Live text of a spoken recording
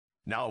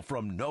Now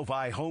from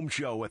Novi Home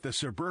Show at the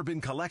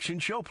Suburban Collection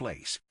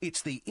Showplace,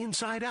 it's the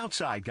Inside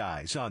Outside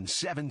Guys on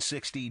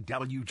 760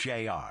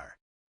 WJR.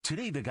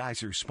 Today the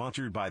guys are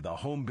sponsored by the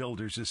Home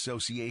Builders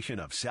Association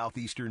of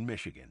Southeastern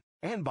Michigan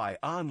and by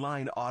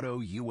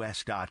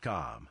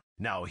OnlineAutoUS.com.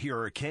 Now here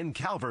are Ken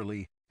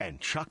Calverley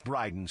and Chuck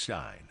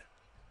Bridenstine.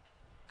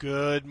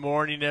 Good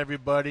morning,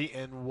 everybody,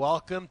 and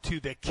welcome to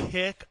the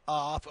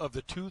kickoff of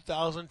the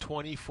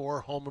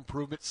 2024 home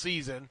improvement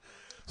season,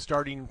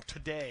 starting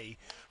today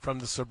from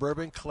the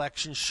Suburban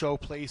Collection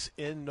Showplace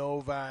in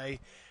Novi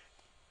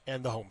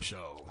and the Home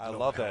Show. I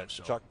love that,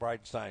 Chuck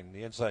Bridenstine,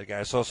 the inside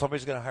guy. So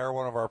somebody's going to hire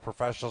one of our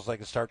professionals they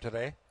can start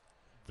today?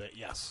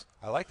 Yes.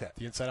 I like that.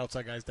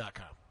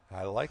 TheInsideOutsideGuys.com.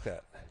 I like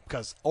that.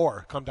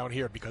 Or come down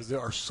here because there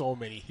are so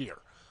many here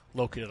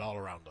located all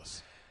around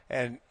us.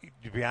 And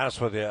to be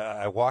honest with you,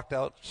 I walked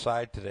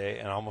outside today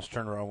and almost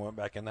turned around and went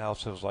back in the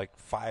house. It was like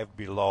 5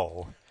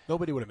 below.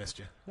 Nobody would have missed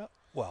you. No.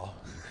 Well,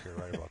 you're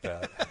right about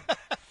that.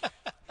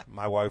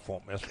 My wife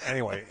won't miss me.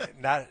 Anyway,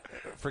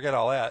 forget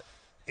all that.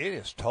 It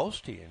is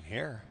toasty in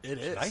here. It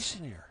is. It's nice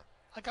in here.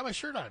 I got my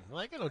shirt on.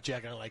 I got no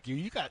jacket on like you.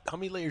 You got, how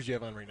many layers do you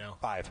have on right now?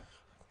 5.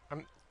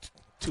 I'm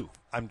 2.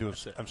 I'm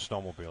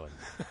snowmobiling.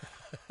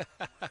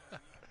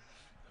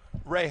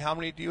 Ray, how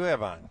many do you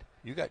have on?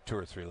 You got 2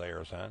 or 3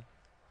 layers on.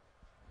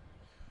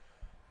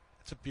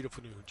 It's a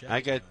beautiful new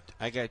jacket.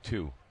 I got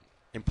 2.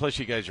 And plus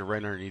you guys are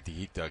right underneath the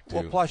heat duct, too.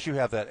 Well, plus you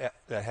have that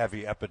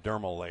heavy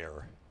epidermal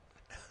layer.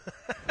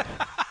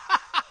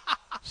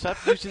 Stop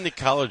using the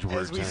college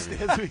words.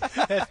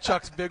 That's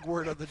Chuck's big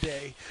word of the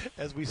day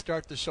as we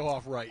start the show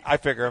off right. I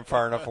figure I'm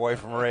far enough away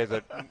from Ray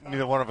that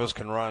neither one of us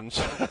can run.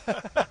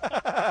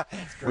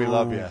 We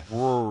love you.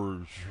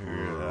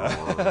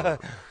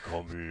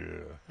 Come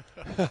here.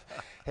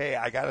 Hey,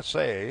 I got to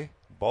say,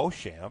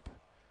 Beauchamp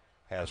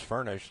has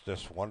furnished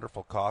this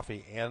wonderful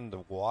coffee and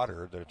the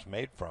water that it's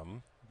made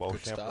from.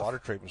 Beauchamp Water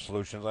Treatment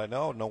Solutions. I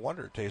know. No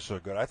wonder it tastes so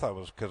good. I thought it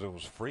was because it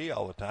was free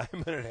all the time,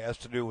 and it has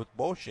to do with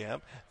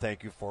Beauchamp.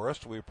 Thank you,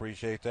 Forrest. We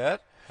appreciate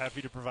that.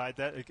 Happy to provide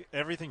that.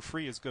 Everything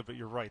free is good, but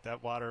you're right.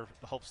 That water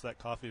helps that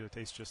coffee to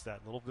taste just that,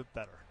 a little bit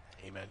better.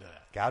 Amen to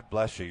that. God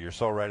bless you. You're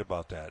so right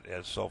about that.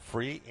 It's so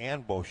free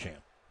and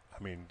Beauchamp.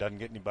 I mean, doesn't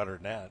get any better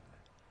than that,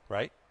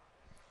 right?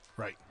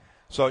 Right.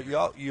 So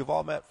you've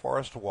all met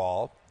Forrest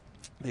Wall,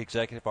 the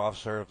executive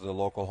officer of the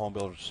local Home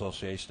Builders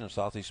Association in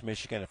Southeast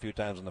Michigan a few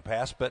times in the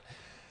past, but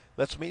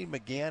let's meet him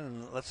again,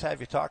 and let's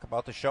have you talk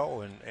about the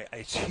show. And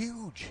it's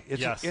huge.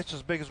 It's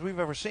as big as we've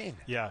ever seen.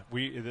 Yeah,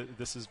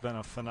 this has been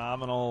a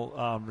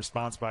phenomenal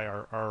response by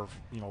our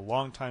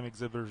longtime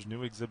exhibitors,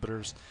 new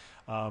exhibitors.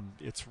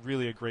 It's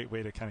really a great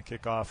way to kind of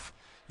kick off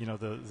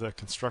the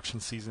construction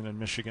season in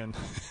Michigan.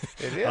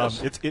 It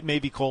is. It may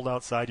be cold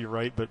outside, you're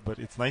right, but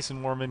it's nice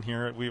and warm in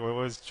here. We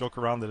always joke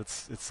around that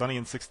it's sunny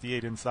and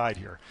 68 inside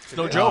here. It's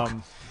no joke.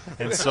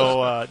 And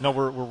so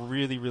we're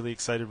really, really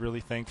excited, really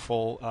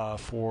thankful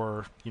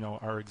for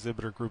our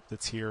exhibitor group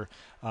that's here.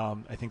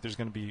 I think there's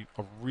going to be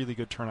a really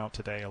good turnout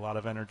today. A lot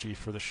of energy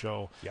for the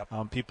show.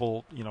 Yep.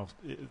 People,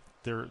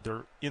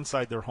 they're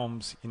inside their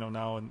homes,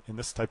 now in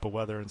this type of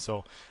weather, and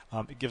so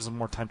it gives them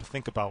more time to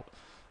think about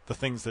the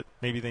things that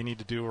maybe they need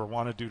to do or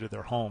want to do to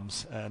their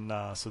homes. And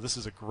so this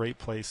is a great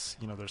place.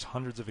 There's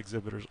hundreds of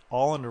exhibitors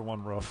all under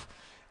one roof.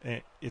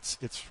 It's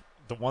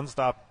the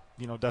one-stop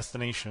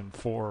destination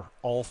for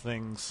all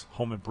things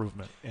home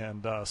improvement.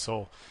 And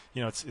so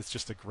it's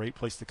just a great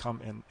place to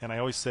come. And I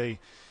always say,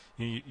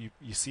 you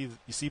see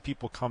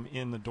people come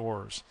in the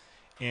doors,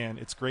 and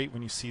it's great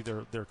when you see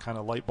their kind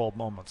of light bulb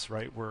moments,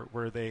 right,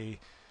 where they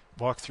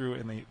walk through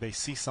and they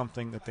see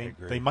something that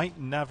they might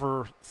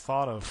never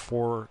thought of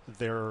for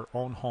their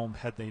own home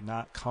had they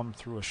not come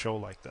through a show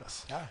like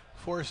this. Yeah.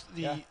 Forrest,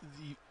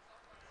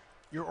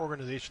 your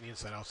organization, the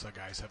Inside Outside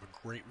Guys, have a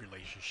great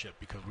relationship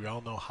because we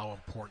all know how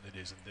important it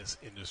is in this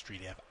industry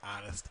to have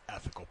honest,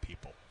 ethical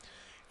people.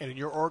 And in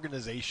your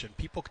organization,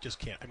 people just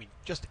can't,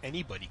 just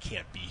anybody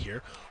can't be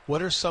here.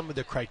 What are some of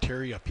the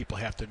criteria people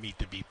have to meet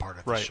to be part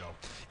of the show?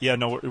 Yeah,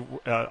 no,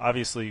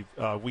 obviously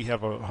we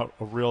have a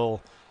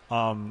real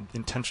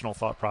intentional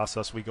thought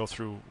process we go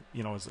through,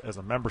 as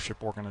a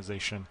membership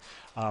organization.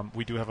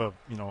 We do have an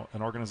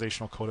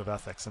organizational code of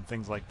ethics and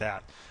things like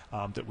that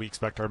that we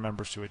expect our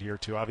members to adhere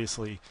to.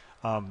 Obviously,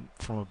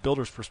 from a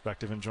builder's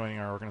perspective in joining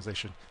our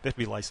organization, they have to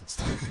be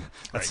licensed.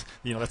 That's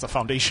right. That's a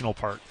foundational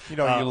part. You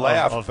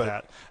laugh of but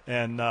that,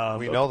 and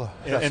we know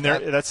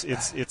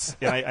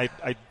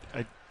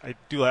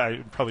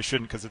I probably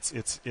shouldn't because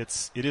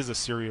it is a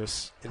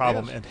serious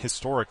problem and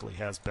historically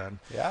has been.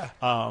 Yeah.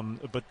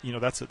 But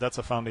that's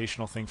a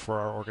foundational thing for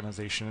our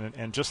organization,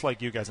 and just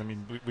like you guys,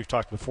 we've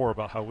talked before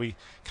about how we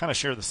kind of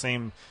share the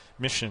same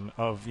mission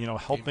of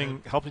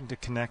helping to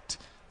connect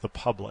the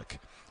public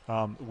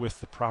with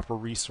the proper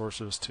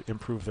resources to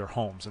improve their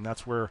homes, and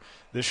that's where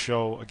this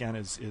show again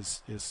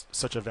is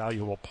such a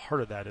valuable part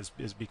of that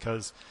is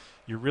because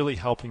you're really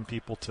helping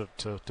people to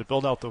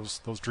build out those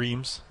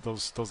dreams,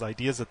 those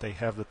ideas that they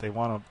have that they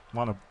want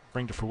to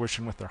bring to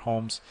fruition with their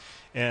homes,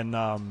 and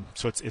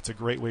so it's a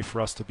great way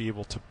for us to be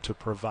able to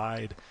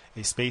provide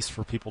a space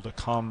for people to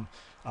come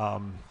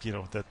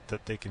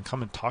that they can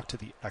come and talk to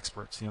the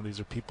experts. These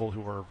are people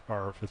who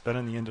have been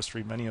in the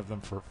industry, many of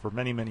them for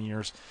many, many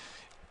years.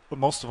 But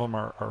most of them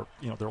are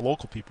they're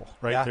local people,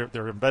 right? Yeah.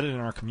 They're embedded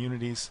in our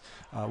communities,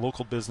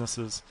 local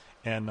businesses,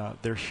 and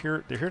they're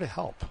here to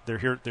help. They're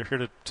here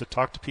to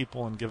talk to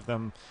people and give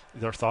them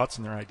their thoughts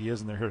and their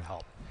ideas, and they're here to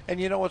help. And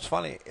you know what's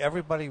funny?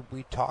 Everybody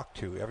we talk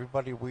to,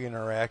 everybody we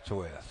interact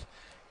with,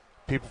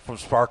 people from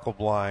Sparkle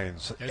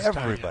Blinds,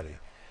 everybody,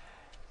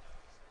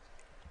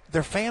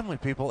 they're family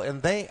people,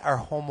 and they are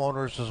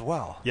homeowners as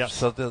well. Yes.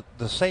 So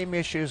the same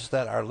issues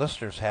that our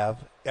listeners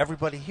have,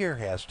 everybody here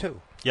has too.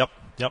 Yep.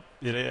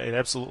 It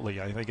absolutely.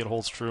 I think it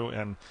holds true,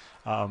 and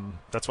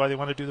that's why they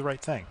want to do the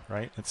right thing,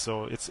 right? And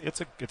so it's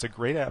a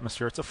great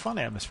atmosphere. It's a fun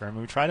atmosphere. I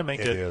mean, we try to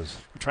make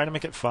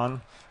it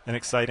fun and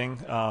exciting.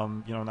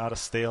 Not a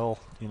stale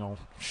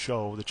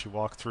show that you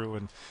walk through,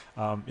 and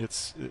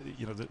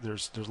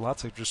there's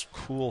lots of just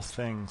cool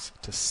things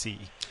to see.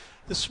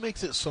 This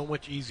makes it so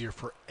much easier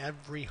for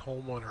every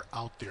homeowner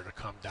out there to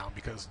come down,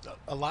 because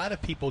a lot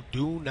of people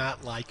do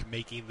not like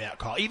making that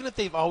call. Even if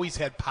they've always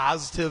had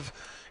positive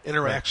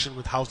interaction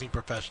with housing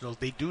professionals,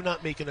 they do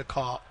not making a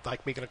call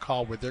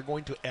where they're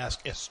going to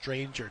ask a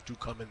stranger to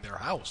come in their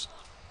house.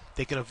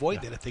 They can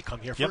avoid that if they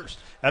come here first.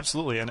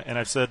 Absolutely. And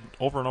I've said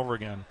over and over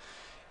again,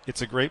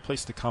 it's a great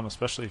place to come,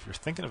 especially if you're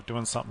thinking of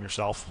doing something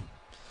yourself.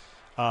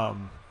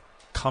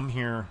 Come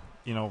here,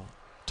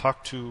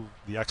 talk to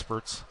the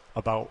experts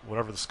about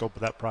whatever the scope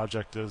of that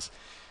project is.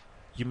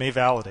 You may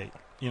validate.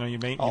 You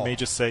may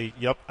just say,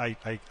 "Yep,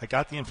 I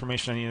got the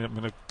information I need.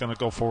 I'm going to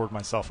go forward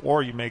myself."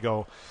 Or you may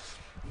go,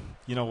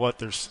 "You know what?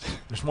 There's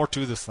more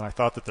to this than I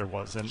thought that there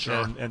was." And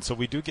sure. and so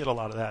we do get a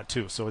lot of that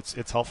too. So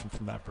it's helpful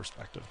from that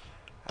perspective.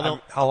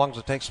 How long does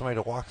it take somebody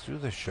to walk through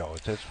this show?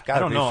 It's got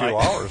to be a few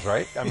hours,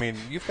 right? I mean,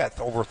 you've got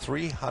over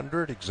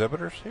 300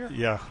 exhibitors here.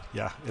 Yeah.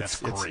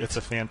 It's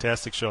a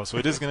fantastic show. So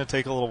it is going to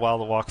take a little while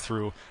to walk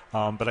through,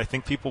 but I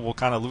think people will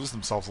kind of lose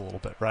themselves a little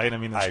bit, right? I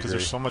mean, because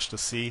there's so much to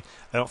see.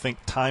 I don't think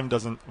time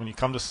doesn't, when you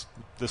come to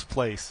this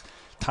place,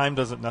 time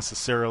doesn't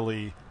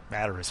necessarily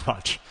matter as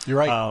much. You're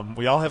right.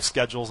 We all have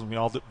schedules, and we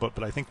all do,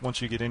 but I think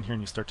once you get in here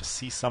and you start to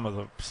see some of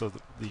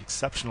the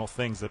exceptional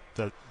things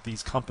that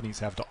these companies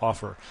have to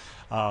offer,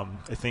 I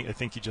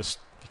think you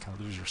kind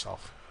of lose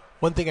yourself.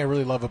 One thing I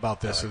really love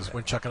about this is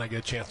when Chuck and I get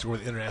a chance to go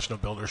to the International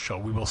Builders Show,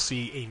 we will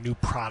see a new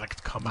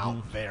product come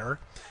out there.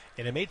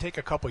 And it may take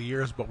a couple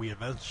years, but we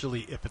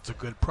eventually, if it's a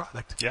good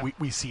product,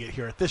 we see it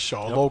here at this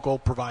show. A local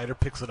provider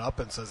picks it up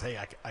and says, "Hey,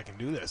 I can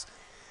do this."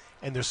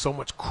 And there's so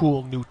much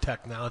cool new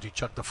technology.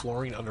 Chuck, the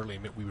flooring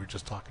underlayment, we were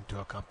just talking to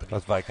a company.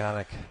 That's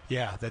Viconic.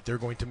 Yeah, that they're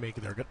going to make.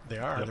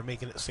 They're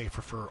making it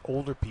safer for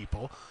older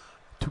people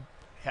to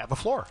have a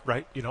floor.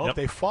 Right. If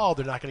they fall,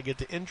 they're not going to get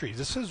the injuries.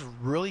 This is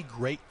really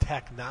great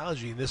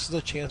technology, and this is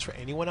a chance for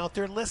anyone out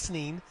there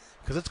listening,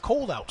 because it's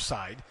cold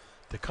outside,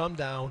 to come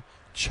down,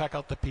 check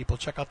out the people,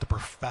 check out the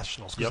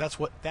professionals, because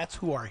that's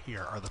who are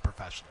here, are the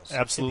professionals.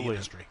 Absolutely. In the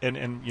industry.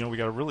 And we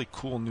got a really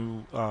cool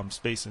new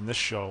space in this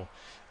show.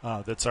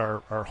 That's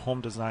our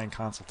home design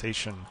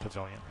consultation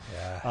pavilion.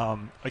 Yeah.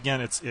 Again,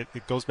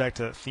 it goes back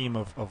to the theme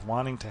of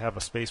wanting to have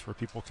a space where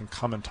people can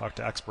come and talk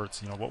to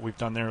experts. What we've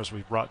done there is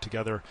we've brought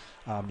together,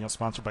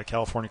 sponsored by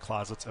California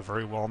Closets, a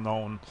very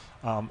well-known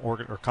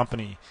or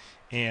company,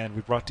 and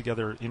we brought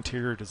together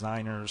interior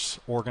designers,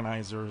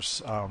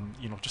 organizers,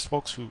 just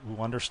folks who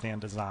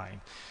understand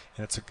design.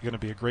 And it's going to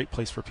be a great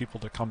place for people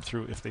to come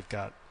through if they've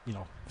got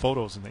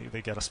photos and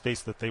they got a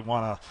space that they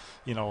want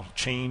to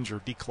change or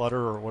declutter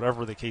or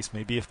whatever the case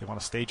may be, if they want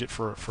to stage it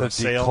for a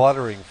sale.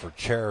 Decluttering for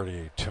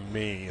charity, to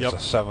me, is a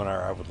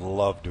seminar I would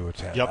love to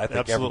attend. I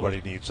think everybody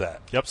needs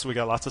that. So we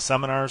got lots of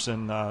seminars,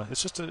 and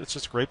it's just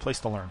a great place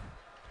to learn.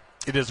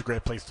 It is a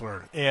great place to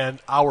learn. And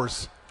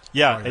hours.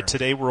 Yeah,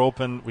 today we're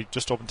open. We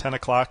just opened 10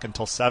 o'clock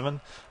until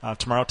 7.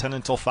 Tomorrow 10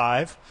 until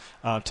 5.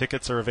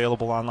 Tickets are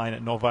available online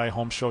at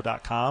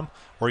novihomeshow.com,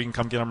 or you can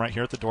come get them right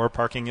here at the door.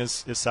 Parking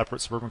is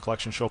separate. Suburban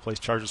Collection Showplace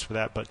charges for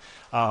that, but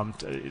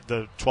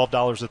the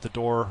 $12 at the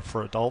door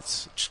for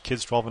adults,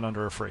 kids 12 and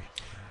under are free.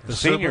 The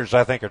seniors,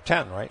 I think, are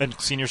 10, right? And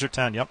seniors are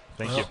 10, yep.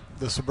 Thank you.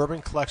 The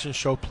Suburban Collection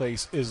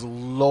Showplace is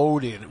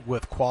loaded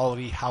with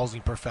quality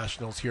housing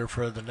professionals here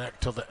for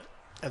till the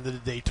end of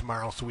the day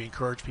tomorrow, so we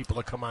encourage people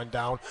to come on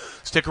down.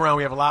 Stick around.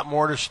 We have a lot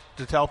more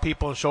to tell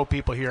people and show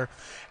people here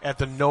at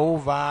the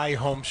Novi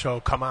Home Show.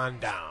 Come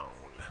on down.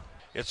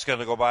 It's going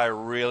to go by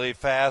really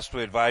fast.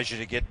 We advise you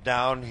to get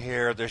down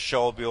here. This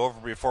show will be over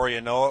before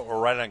you know it. We're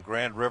right on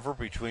Grand River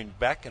between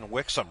Beck and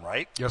Wixom,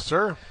 right? Yes,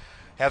 sir.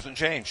 Hasn't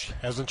changed.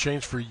 Hasn't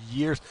changed for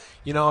years.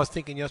 I was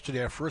thinking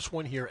yesterday, our first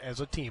one here as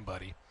a team,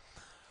 buddy,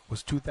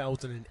 was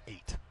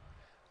 2008.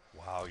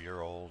 Wow,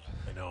 you're old.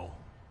 I know.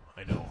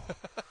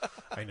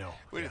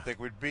 We didn't think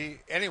we'd be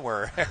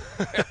anywhere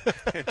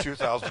in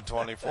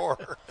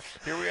 2024.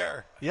 Here we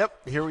are.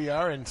 Yep, here we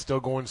are, and still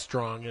going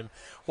strong. And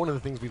one of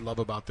the things we love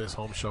about this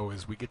home show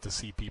is we get to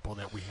see people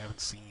that we haven't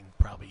seen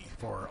probably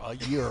for a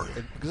year.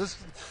 Because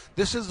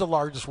this is the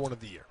largest one of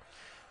the year.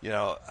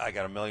 I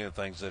got a million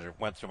things that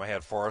went through my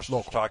head. Forrest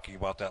was talking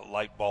about that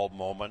light bulb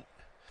moment.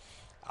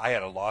 I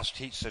had a lost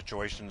heat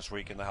situation this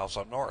week in the house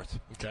up north.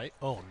 Okay.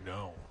 Oh,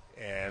 no.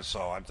 And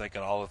so I'm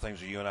thinking all the things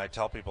that you and I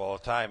tell people all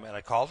the time. And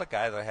I called a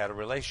guy that I had a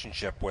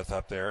relationship with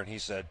up there, and he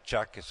said,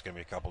 Chuck, it's going to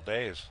be a couple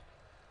days,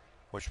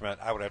 which meant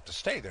I would have to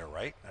stay there,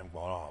 right? I'm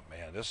going, oh,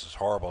 man, this is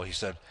horrible. He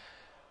said,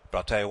 but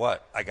I'll tell you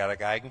what, I got a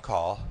guy I can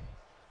call.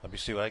 Let me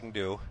see what I can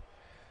do.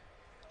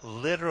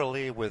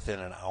 Literally within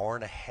an hour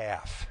and a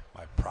half,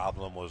 my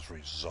problem was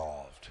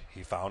resolved.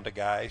 He found a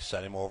guy,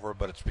 sent him over,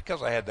 but it's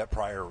because I had that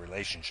prior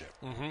relationship.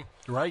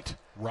 Mm-hmm. Right.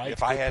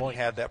 If I hadn't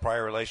had that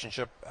prior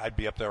relationship, I'd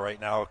be up there right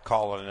now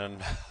calling in.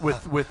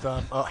 with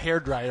a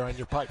hairdryer on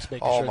your pipes,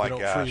 making sure they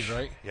don't freeze,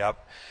 right?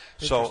 Yep.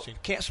 So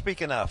can't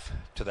speak enough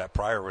to that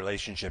prior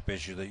relationship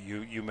issue that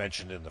you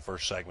mentioned in the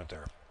first segment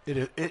there.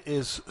 It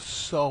is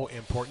so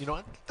important. You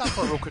know, talk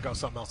about real quick about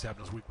something else that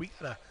happened this week.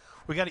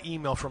 We got an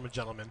email from a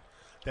gentleman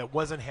that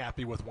wasn't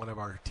happy with one of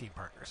our team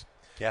partners.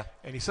 Yeah.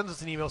 And he sends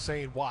us an email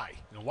saying why.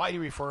 You know, why do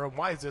you refer him?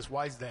 Why is this?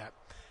 Why is that?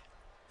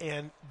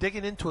 And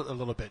digging into it a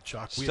little bit,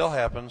 Chuck. It still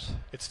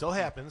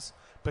happens.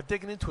 But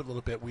digging into it a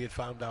little bit, we had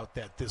found out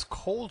that this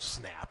cold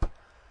snap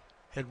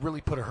had really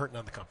put a hurting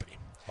on the company.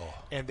 Oh.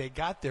 And they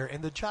got there,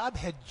 and the job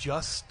had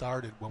just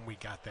started when we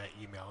got that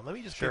email. And let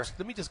me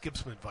just give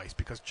some advice,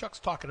 because Chuck's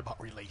talking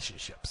about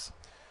relationships.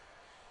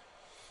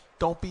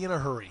 Don't be in a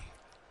hurry.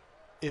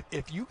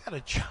 If you got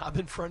a job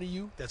in front of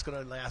you that's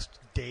going to last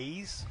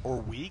days or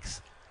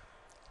weeks,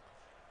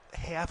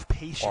 have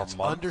patience.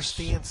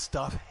 Understand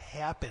stuff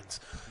happens.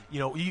 You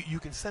know, you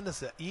can send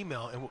us an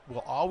email, and we'll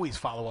always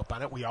follow up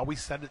on it. We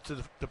always send it to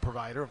the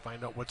provider and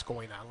find out what's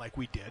going on, like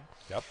we did.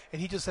 Yep.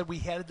 And he just said we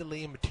had a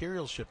delay in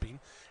material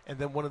shipping, and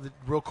then one of the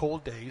real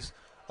cold days,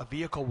 a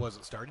vehicle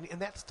wasn't starting, and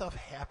that stuff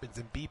happens.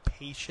 And be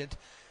patient,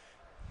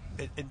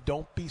 and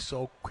don't be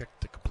so quick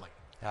to complain.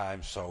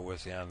 I'm so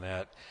with you on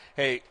that.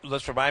 Hey,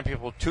 let's remind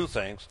people two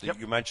things. Yep.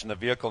 You mentioned the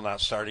vehicle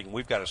not starting.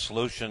 We've got a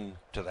solution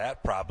to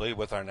that probably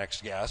with our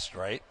next guest,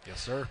 right?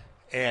 Yes, sir.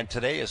 And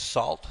today is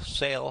Salt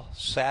Sale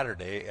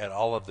Saturday at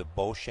all of the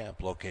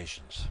Beauchamp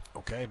locations.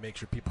 Okay, make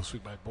sure people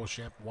swing by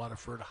Beauchamp,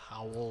 Waterford,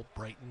 Howell,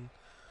 Brighton,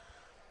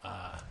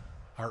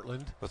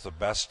 Heartland. With the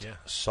best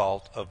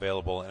salt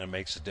available, and it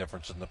makes a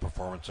difference in the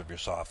performance of your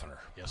softener.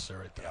 Yes,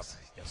 sir, it does.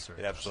 Yep. Yes, sir.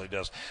 It absolutely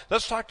does.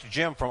 Let's talk to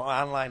Jim from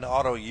Online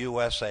Auto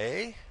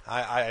USA.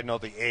 I know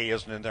the A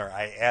isn't in there.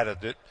 I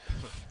added it.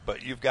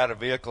 But you've got a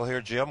vehicle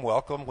here, Jim.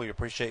 Welcome. We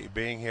appreciate you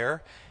being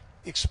here.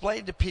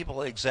 Explain to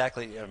people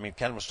exactly. I mean,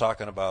 Ken was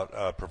talking about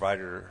a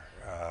provider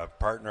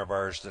partner of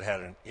ours that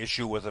had an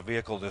issue with a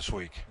vehicle this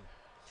week.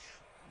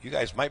 You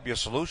guys might be a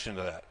solution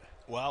to that.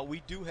 Well,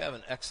 we do have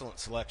an excellent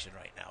selection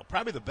right now.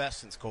 Probably the best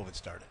since COVID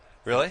started.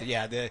 Really?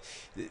 Yeah.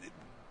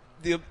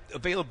 The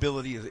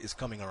availability is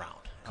coming around.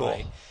 Cool.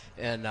 Right?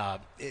 And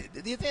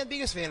the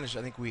biggest advantage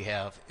I think we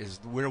have is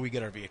where we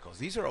get our vehicles.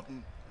 These are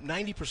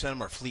 90% of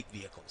them are fleet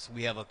vehicles.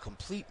 We have a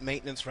complete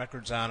maintenance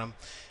records on them.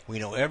 We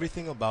know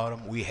everything about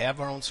them. We have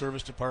our own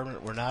service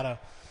department. We're not a,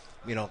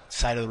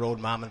 side of the road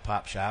mom and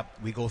pop shop.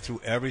 We go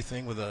through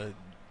everything with a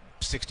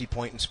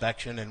 60-point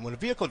inspection, and when a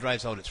vehicle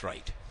drives out, it's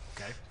right.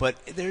 Okay.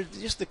 But they're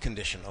just the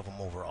condition of them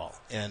overall.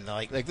 And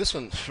like this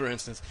one, for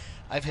instance,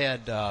 I've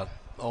had 2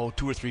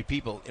 or 3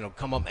 people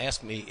come up and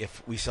ask me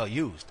if we sell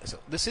used. I said,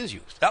 this is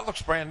used. That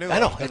looks brand new. I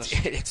know.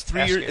 It's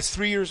 3 years. It's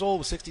 3 years old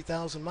with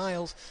 60,000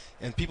 miles,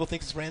 and people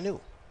think it's brand new.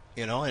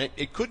 And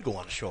it could go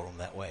on a showroom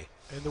that way.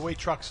 And the way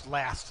trucks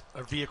last,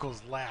 or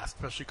vehicles last,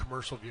 especially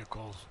commercial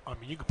vehicles, I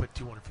mean, you can put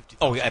 250,000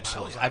 Oh, yeah,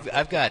 absolutely.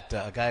 I've got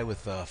a guy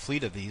with a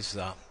fleet of these,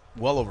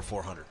 well over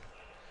 400.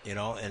 And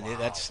wow.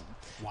 That's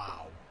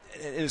wow.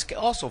 It was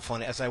also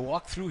funny as I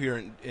walked through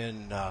here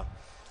and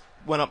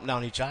went up and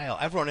down each aisle.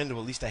 I've run into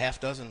at least a half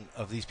dozen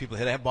of these people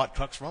that have bought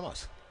trucks from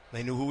us.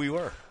 They knew who we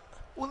were.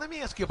 Well, let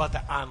me ask you about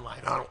the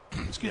online.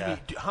 Excuse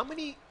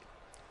me.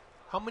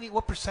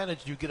 What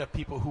percentage do you get of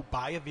people who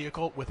buy a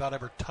vehicle without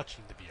ever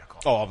touching the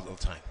vehicle? Oh, all the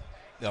time.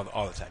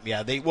 All the time.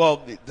 Yeah,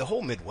 the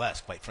whole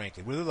Midwest, quite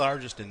frankly. We're the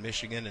largest in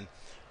Michigan and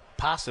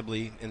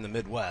possibly in the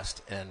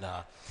Midwest, and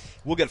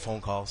we'll get phone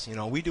calls.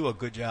 We do a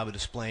good job of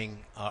displaying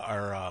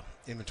our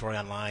inventory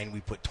online. We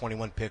put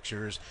 21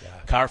 pictures,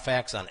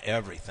 Carfax on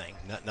everything.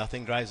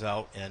 Nothing drives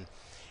out, and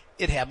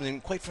it happens.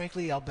 And quite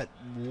frankly, I'll bet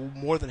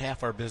more than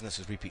half our business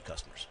is repeat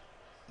customers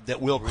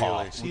that will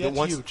call. See,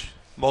 that's huge.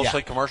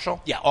 Mostly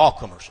commercial? Yeah, all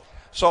commercial.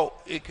 So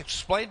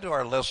explain to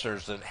our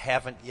listeners that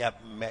haven't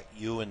yet met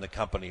you in the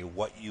company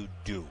what you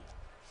do.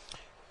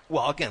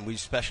 Well, again, we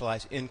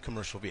specialize in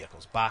commercial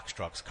vehicles, box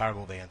trucks,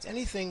 cargo vans,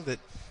 anything that,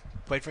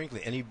 quite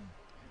frankly,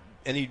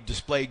 any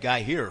display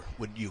guy here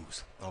would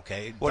use.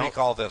 Okay. What do you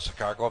call this? A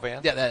cargo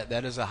van? Yeah,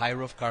 that is a high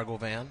roof cargo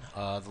van,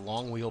 the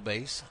long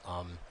wheelbase.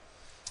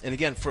 And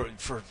again, for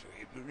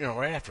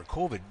right after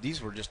COVID, these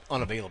were just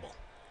unavailable,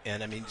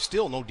 and I mean,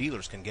 still no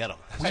dealers can get them.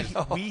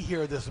 We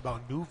hear this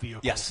about new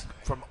vehicles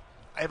from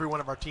every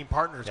one of our team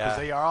partners because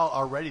they are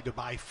all ready to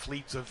buy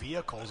fleets of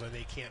vehicles and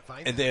they can't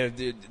find them. And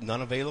they're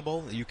none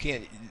available. You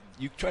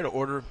try to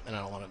order, and I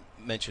don't want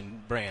to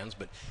mention brands,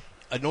 but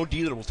no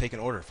dealer will take an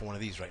order for one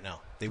of these right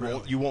now. They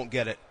won't. You won't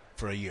get it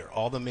for a year.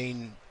 All the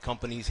main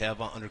companies have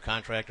under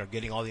contract are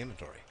getting all the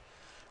inventory.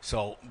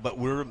 So, but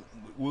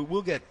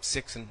we'll get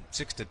 6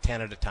 to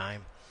 10 at a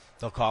time.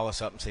 They'll call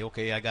us up and say,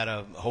 okay, I got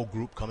a whole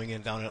group coming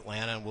in down in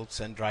Atlanta, and we'll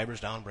send drivers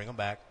down, bring them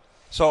back.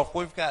 So if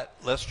we've got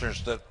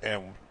listeners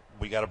and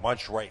we got a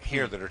bunch right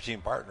here that are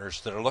team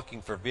partners that are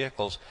looking for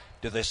vehicles,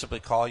 do they simply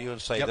call you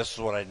and say, Yep. this is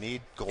what I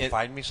need,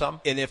 find me some?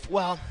 And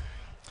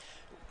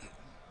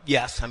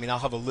yes, I mean, I'll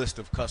have a list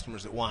of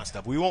customers that want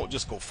stuff. We won't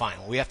just go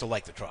find them. We have to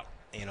like the truck.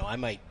 I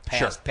might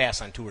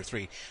pass on 2 or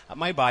 3.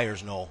 My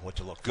buyers know what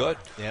to look for. Good.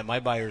 Yeah, my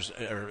buyers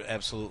are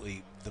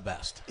absolutely the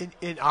best.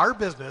 In our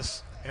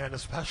business, and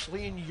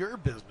especially in your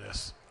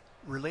business,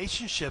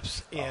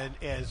 relationships and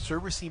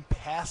servicing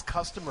past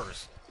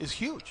customers is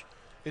huge.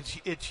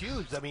 It's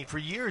huge. I mean, for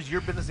years, your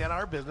business and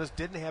our business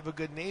didn't have a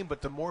good name,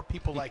 but the more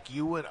people like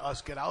you and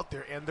us get out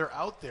there, and they're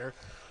out there,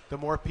 the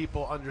more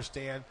people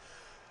understand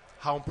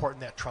how important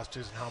that trust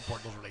is and how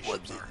important those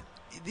relationships are.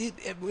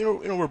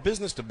 We're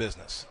business to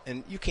business,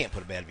 and you can't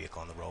put a bad vehicle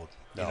on the road.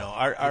 No.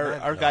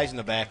 Our guys in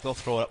the back, they'll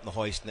throw it up in the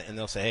hoist, and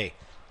they'll say, hey,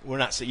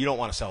 you don't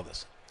want to sell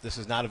this. This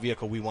is not a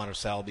vehicle we want to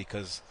sell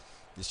because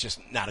it's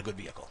just not a good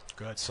vehicle.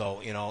 Good.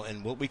 So,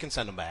 and we can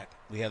send them back.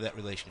 We have that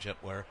relationship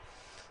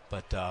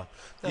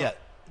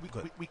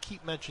we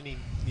keep mentioning,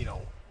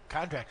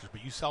 contractors,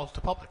 but you sell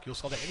to public. You'll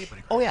sell to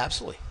anybody. Right? Oh, yeah,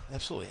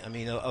 absolutely. I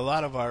mean, a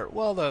lot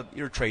of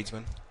your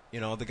tradesmen,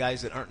 the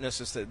guys that aren't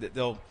necessarily, that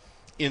they'll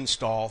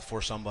install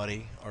for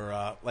somebody,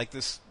 or like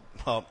this,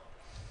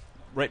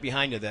 right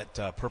behind you,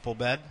 that purple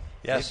bed.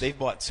 Yes. They've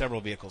bought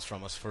several vehicles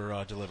from us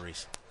for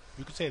deliveries.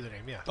 You can say the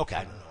name, yeah. Okay,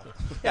 I don't know.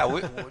 Yeah,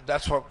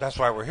 that's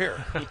why we're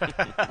here.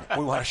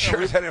 We want to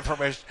share that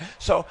information.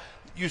 So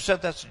you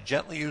said that's a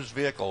gently used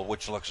vehicle,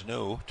 which looks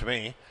new to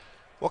me.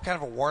 What kind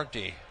of a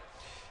warranty?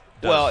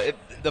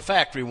 The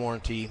factory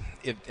warranty,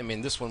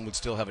 this one would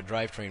still have a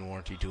drivetrain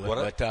warranty to it.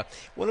 But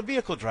when a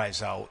vehicle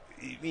drives out,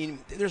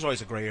 there's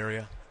always a gray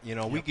area.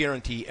 We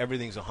guarantee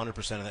everything's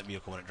 100% of that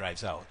vehicle when it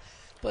drives out.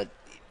 But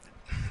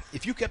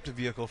if you kept a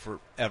vehicle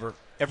forever,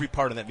 every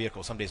part of that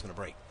vehicle someday is going to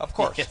break. Of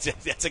course.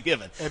 That's a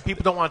given. And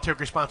people don't want to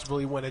take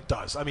responsibility when it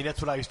does. I mean, that's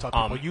what I used to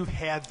tell people. You've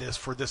had this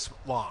for this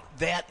long.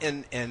 That,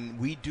 and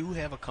we do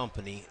have a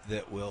company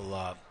that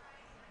will,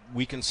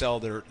 we can sell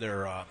their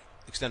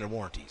extended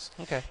warranties.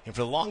 Okay. And for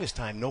the longest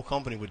time, no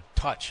company would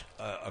touch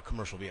a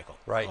commercial vehicle.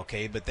 Right.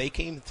 Okay, but they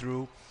came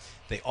through,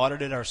 they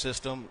audited our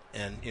system,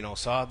 and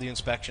saw the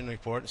inspection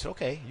report and said,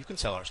 okay, you can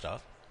sell our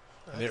stuff.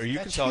 Or you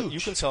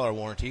can sell our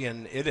warranty,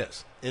 and it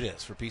is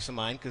for peace of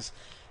mind, because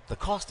the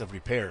cost of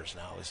repairs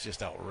now is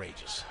just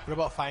outrageous. What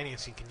about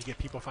financing? Can you get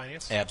people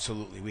financed?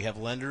 Absolutely. We have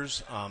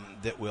lenders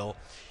that will.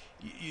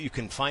 You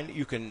can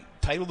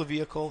title the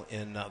vehicle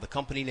in the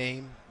company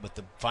name, but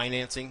the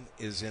financing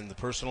is in the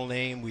personal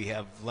name. We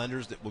have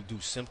lenders that will do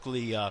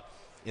simply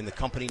in the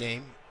company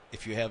name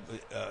if you have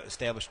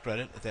established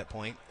credit at that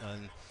point.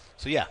 And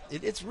so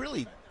it's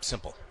really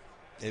simple.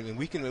 I mean,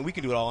 we can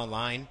do it all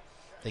online.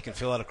 They can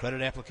fill out a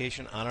credit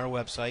application on our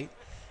website,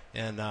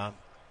 and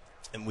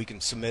we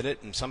can submit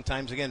it. And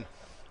sometimes, again,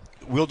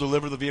 we'll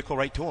deliver the vehicle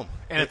right to them.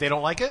 And if they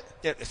don't like it,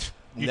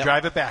 you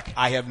drive it back.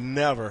 I have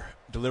never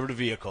delivered a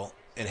vehicle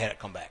and had it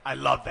come back. I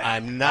love that. I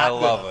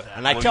love it.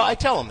 And I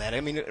tell them that.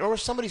 I mean, or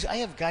I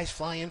have guys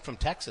fly in from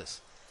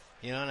Texas,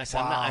 and I said,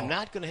 Wow. I'm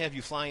not going to have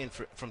you fly in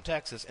from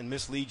Texas and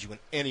mislead you in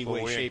any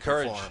way, shape,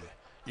 encourage or form.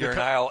 You're in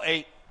aisle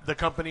 8. The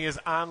company is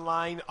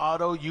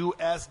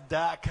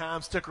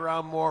onlineautous.com. Stick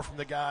around, more from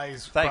the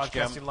guys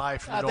broadcasting Jim.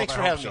 live from the Thanks Novi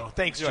for Home having Show. me.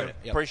 Thanks, Enjoyed Jim. it.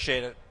 Yep.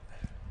 Appreciate it.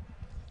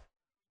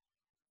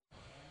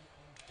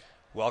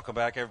 Welcome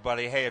back,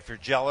 everybody. Hey, if you're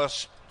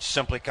jealous,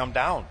 simply come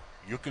down.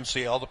 You can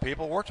see all the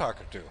people we're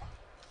talking to.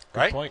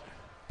 Right? Good point.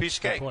 Piece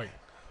of Good cake. point.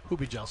 Who'll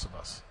be jealous of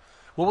us?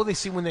 What will they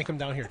see when they come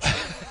down here?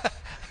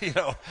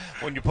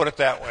 When you put it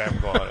that way, I'm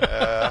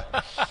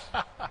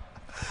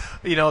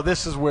going,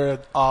 This is where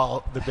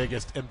all the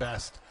biggest and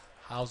best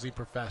housing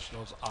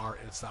professionals are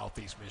in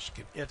Southeast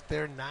Michigan. If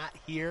they're not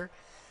here,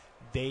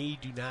 they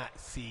do not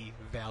see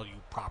value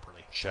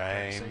properly.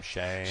 Shame.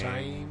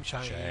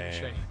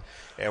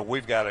 And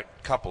we've got a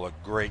couple of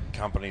great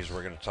companies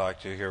we're going to talk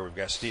to here. We've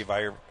got Steve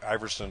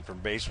Iverson from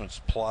Basements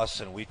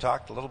Plus, and we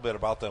talked a little bit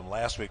about them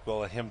last week. We'll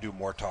let him do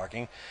more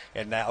talking.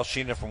 And now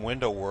Sheena from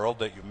Window World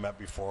that you met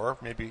before.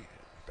 Maybe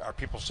are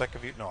people sick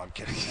of you? No, I'm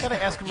kidding. Got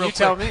to ask him real quick.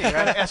 Tell me.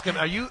 Got to ask him.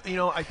 Are you?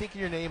 I think of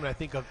your name and I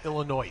think of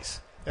Illinois.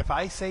 If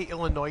I say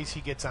Illinois,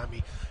 he gets on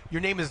me.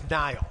 Your name is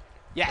Niall.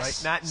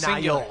 Yes. Right? Not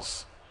Singular.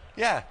 Niles.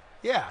 Yeah.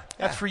 Yeah.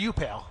 That's for you,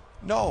 pal.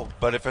 No,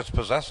 but if it's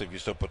possessive, you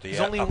still put the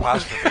There's only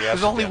apostrophe.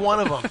 There's only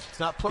one of them. It's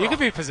not plural. You can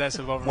be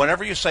possessive over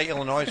Whenever you say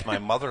Illinois, my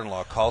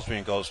mother-in-law calls me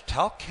and goes,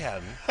 "Tell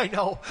Ken." I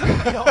know.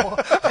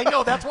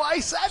 That's why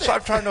I said it. So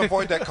I'm trying to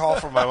avoid that call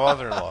from my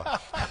mother-in-law.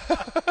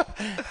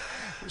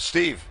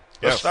 Steve,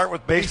 let's start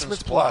with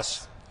Basements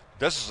Plus.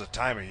 This is the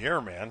time of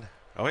year, man.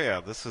 Oh,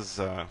 yeah. This is,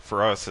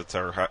 for us, it's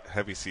our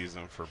heavy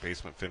season for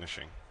basement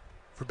finishing.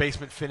 For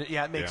basement finish,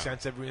 it makes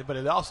sense. But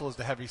it also is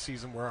the heavy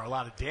season where a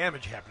lot of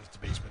damage happens to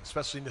basement,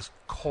 especially in this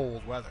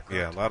cold weather. Correct?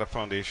 Yeah, a lot of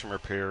foundation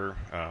repair,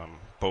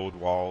 bowed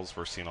walls.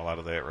 We're seeing a lot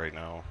of that right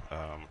now.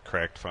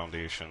 Cracked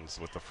foundations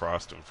with the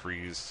frost and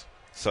freeze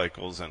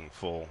cycles and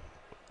full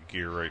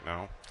gear right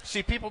now.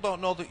 See, people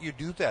don't know that you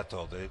do that,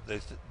 though.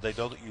 They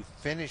know that you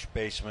finish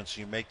basements,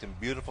 you make them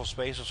beautiful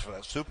spaces for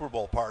that Super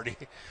Bowl party,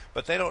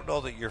 but they don't know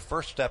that your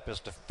first step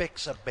is to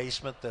fix a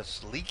basement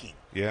that's leaking.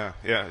 Yeah.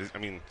 I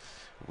mean,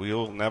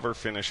 we'll never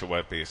finish a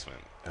wet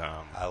basement.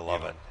 I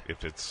love it.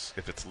 If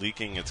it's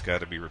leaking, it's got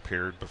to be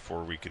repaired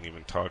before we can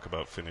even talk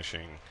about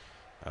finishing,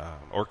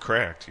 or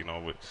cracked.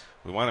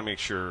 We want to make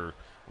sure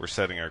we're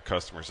setting our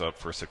customers up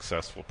for a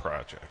successful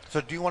project.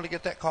 So do you want to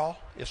get that call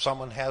if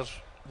someone has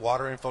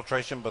water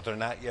infiltration but they're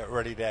not yet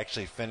ready to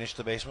actually finish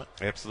the basement?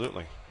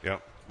 Absolutely. Yeah.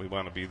 We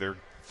want to be their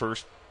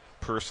first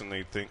person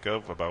they think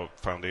of about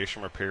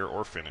foundation repair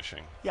or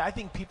finishing. Yeah, I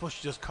think people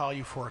should just call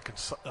you for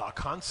a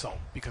consult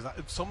because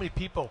so many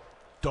people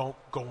don't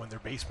go in their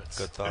basements.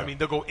 Good thought. I mean,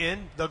 they'll go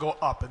in, they'll go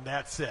up, and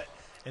that's it.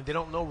 And they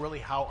don't know really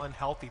how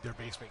unhealthy their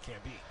basement can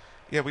be.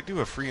 Yeah, we do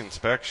a free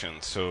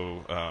inspection,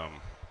 so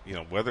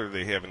whether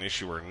they have an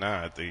issue or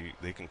not,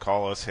 they can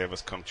call us, have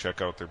us come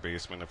check out their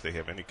basement if they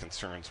have any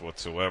concerns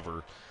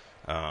whatsoever.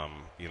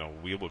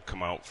 We will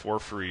come out for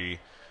free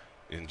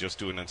and just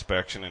do an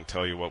inspection and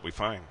tell you what we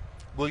find.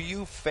 Will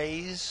you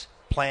phase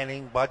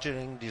planning,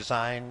 budgeting,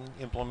 design,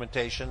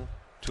 implementation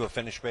to a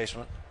finished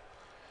basement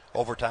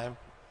over time?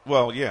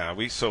 Well, yeah.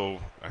 So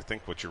I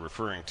think what you're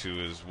referring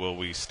to is, will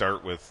we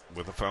start with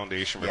a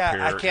foundation repair?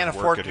 Yeah, I can't and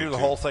afford work to it do the into-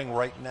 whole thing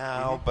right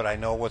now, but I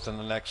know within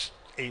the next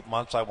 8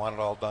 months I want it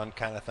all done,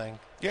 kind of thing.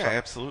 Yeah,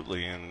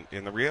 absolutely. And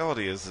the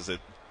reality is that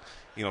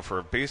for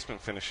a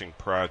basement finishing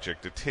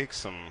project, it takes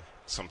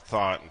some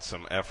thought and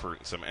some effort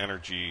and some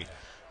energy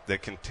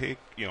that can take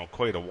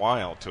quite a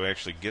while to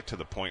actually get to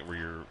the point where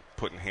you're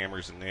putting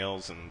hammers and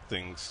nails and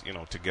things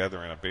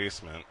together in a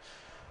basement.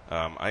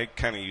 I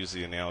kind of use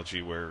the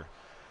analogy where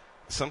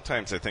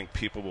sometimes I think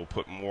people will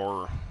put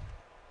more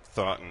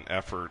thought and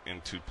effort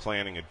into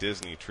planning a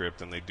Disney trip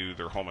than they do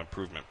their home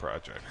improvement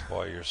project.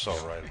 Boy, you're so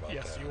right about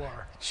Yes, that. you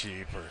are.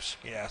 Jeepers,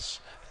 yes.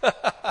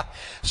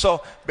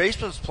 So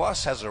Basements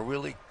Plus has a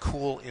really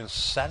cool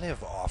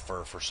incentive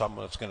offer for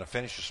someone that's going to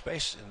finish a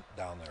space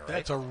down there, right?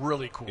 That's a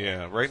really cool.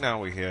 Yeah, right now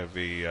we have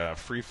a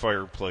free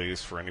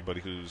fireplace for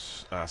anybody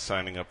who's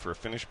signing up for a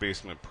finished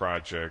basement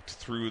project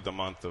through the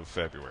month of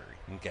February.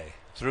 Okay,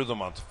 through the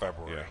month of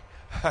February. Yeah.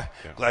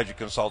 Glad you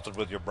consulted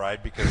with your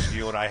bride because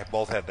you and I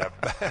both had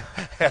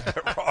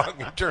that wrong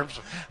in terms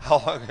of how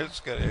long it's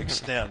going to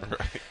extend.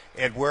 Right.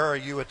 And where are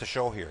you at the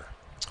show here?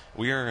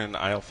 We are in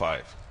aisle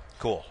 5.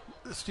 Cool.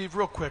 Steve,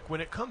 real quick, when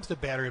it comes to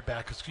battery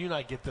backup, because you and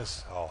I get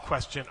this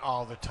question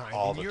all the time.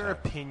 All in the your time.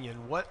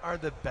 opinion, what are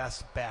the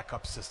best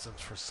backup systems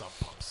for sump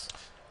pumps?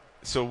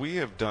 So we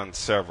have done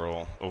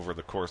several over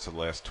the course of the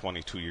last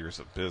 22 years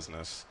of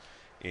business,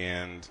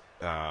 and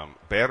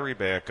battery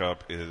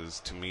backup is,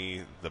 to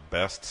me, the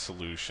best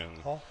solution.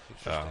 Oh,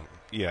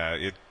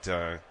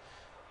 interesting.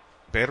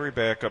 Battery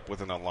backup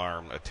with an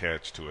alarm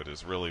attached to it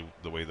is really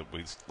the way that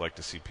we like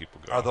to see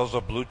people go. Are those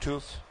a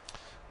Bluetooth?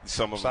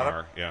 Some of setup? them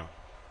are, yeah.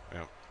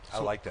 I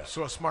like that.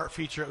 So a smart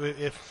feature,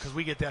 because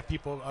we get that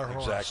people are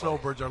Exactly.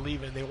 snowbirds are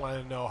leaving, they want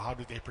to know how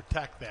do they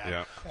protect that.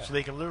 Yeah. So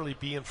they can literally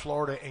be in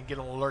Florida and get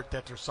an alert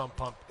that their sump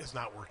pump is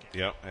not working.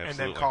 Yeah, And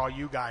absolutely. then call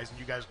you guys, and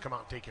you guys come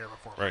out and take care of it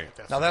for them.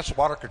 Right. Now that's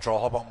water control.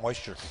 How about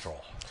moisture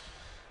control?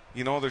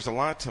 There's a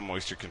lot to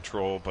moisture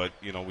control, but,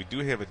 we do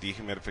have a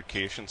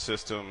dehumidification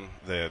system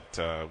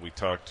that we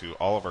talk to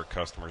all of our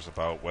customers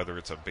about, whether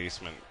it's a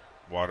basement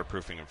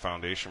waterproofing and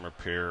foundation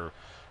repair,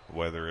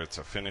 whether it's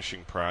a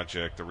finishing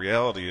project. The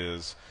reality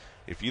is,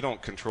 if you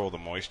don't control the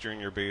moisture in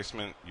your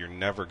basement, you're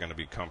never going to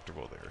be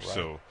comfortable there. Right.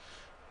 So,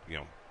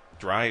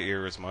 dry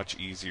air is much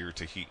easier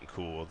to heat and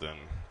cool than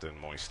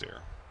moist air.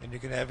 And you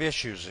can have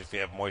issues if you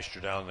have moisture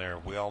down there.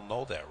 We all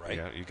know that, right?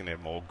 Yeah, you can have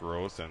mold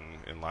growth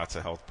and lots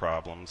of health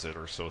problems that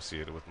are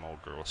associated with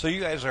mold growth. So you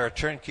guys are a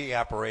turnkey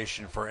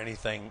operation for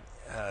anything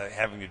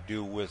having to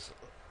do with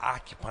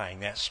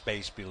occupying that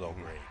space below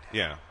grade.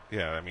 Yeah.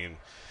 I mean,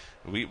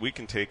 we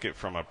can take it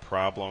from a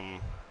problem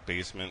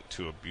basement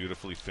to a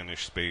beautifully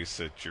finished space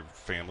that your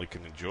family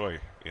can enjoy.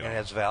 And it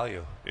has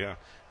value. Yeah,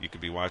 you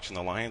could be watching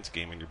the Lions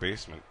game in your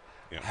basement.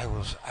 I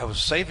was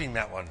saving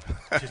that one.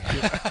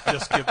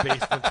 Just give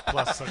Basements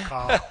Plus a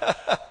call.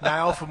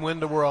 Niall from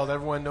Window World,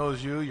 everyone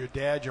knows you, your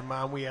dad, your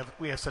mom. We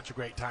have such a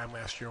great time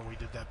last year when we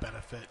did that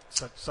benefit.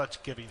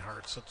 Such giving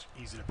hearts, such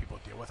easy to people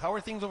to deal with. How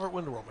are things over at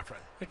Window World, my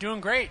friend? They're doing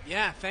great.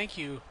 Yeah, thank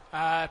you.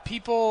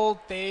 People,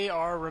 they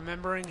are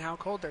remembering how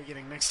cold they're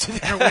getting next to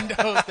their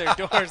windows, their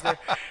doors.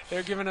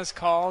 They're giving us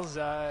calls.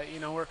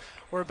 We're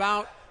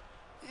about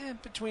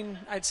between,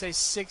 I'd say,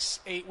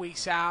 6-8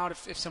 weeks out.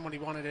 If somebody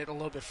wanted it a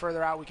little bit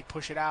further out, we could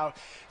push it out.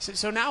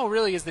 So now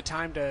really is the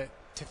time to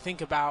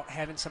think about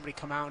having somebody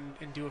come out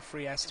and do a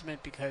free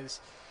estimate because,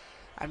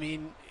 I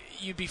mean,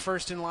 you'd be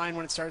first in line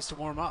when it starts to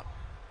warm up.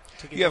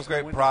 You have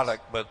great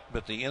product,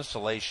 but the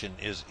installation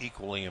is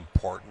equally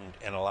important,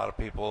 and a lot of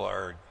people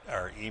are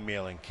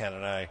emailing Ken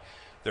and I.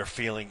 They're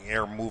feeling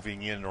air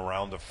moving in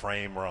around the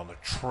frame, around the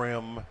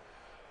trim.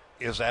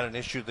 Is that an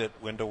issue that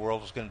Window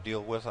World is going to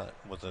deal with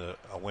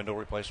a window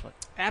replacement?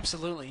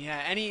 Absolutely, yeah.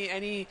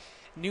 Any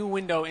new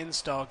window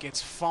install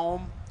gets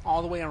foam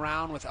all the way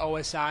around with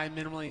OSI,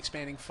 minimally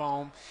expanding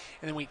foam,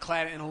 and then we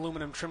clad it in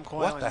aluminum trim coil.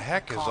 What the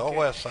heck is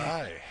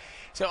OSI?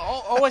 So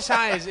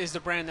OSI is the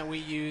brand that we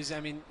use. I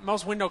mean,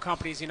 most window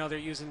companies, they're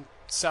using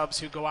subs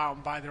who go out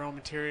and buy their own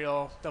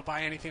material. They'll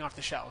buy anything off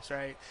the shelves,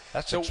 right?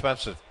 That's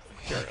expensive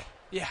material.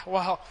 Yeah,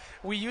 well,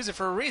 we use it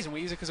for a reason.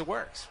 We use it because it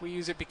works. We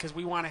use it because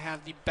we want to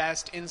have the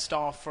best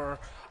install for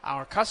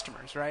our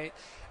customers, right?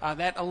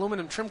 That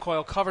aluminum trim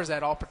coil covers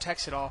that all,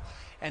 protects it all,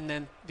 and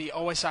then the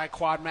OSI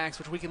Quad Max,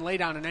 which we can lay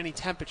down in any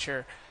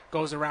temperature,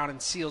 goes around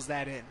and seals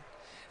that in.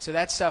 So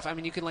that stuff, I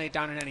mean, you can lay it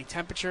down in any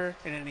temperature,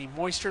 in any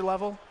moisture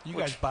level. You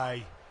guys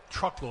buy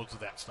truckloads of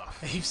that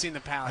stuff. You've seen the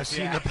pallets. I've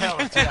seen the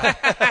pallets,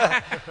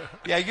 yeah.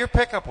 Yeah, your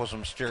pickup was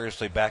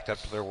mysteriously backed up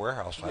to their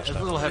warehouse last It was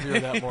time. a little heavier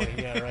that morning,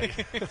 yeah,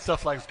 right.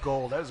 Stuff like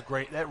gold. That was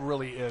great. That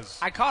really is.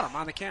 I caught him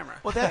on the camera.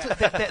 Well,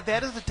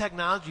 that is the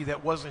technology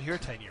that wasn't here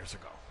 10 years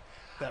ago,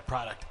 that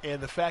product.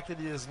 And the fact that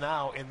it is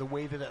now and the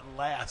way that it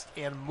lasts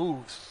and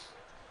moves,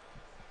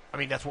 I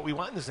mean, that's what we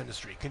want in this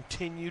industry.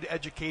 Continued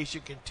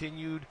education,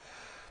 continued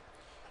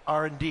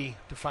R&D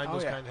to find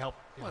those kind of help.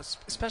 Well,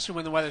 especially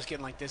when the weather's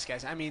getting like this,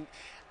 guys. I mean,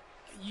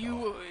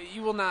 you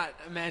will not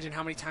imagine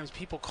how many times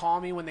people call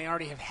me when they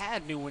already have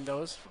had new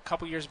windows a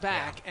couple years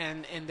back,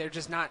 and they're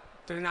just not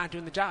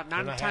doing the job.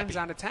 9 times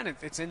out of 10,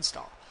 it's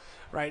install,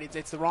 right?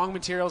 It's the wrong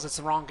materials, it's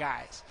the wrong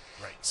guys.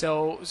 Right.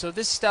 So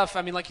this stuff,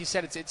 I mean, like you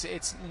said,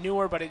 it's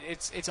newer, but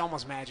it's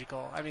almost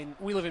magical. I mean,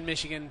 we live in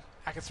Michigan.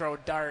 I could throw a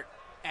dart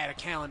at a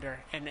calendar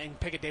and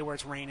pick a day where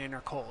it's raining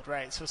or cold,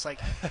 right? So it's like,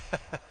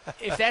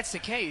 if that's the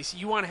case,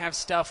 you want to have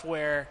stuff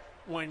where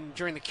when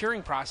during the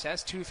curing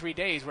process, 2-3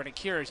 days when it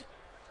cures,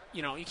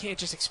 you can't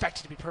just expect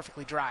it to be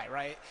perfectly dry,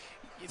 right?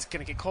 It's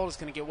going to get cold, it's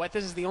going to get wet.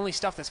 This is the only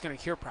stuff that's going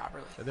to cure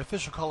properly. The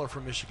official color for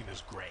Michigan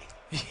is gray.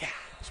 Yeah.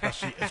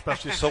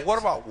 Especially. So what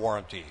about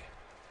warranty?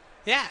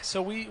 Yeah,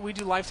 so we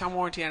do lifetime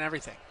warranty on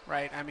everything,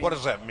 right? I mean, What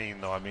does that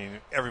mean, though? I mean,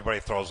 everybody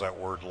throws that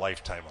word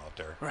lifetime out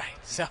there. right.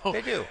 So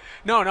They do.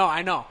 No,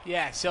 I know.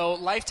 Yeah, so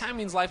lifetime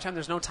means lifetime.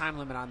 There's no time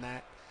limit on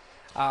that.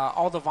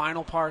 All the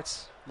vinyl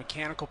parts,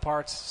 mechanical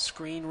parts,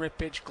 screen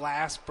rippage,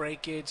 glass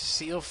breakage,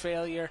 seal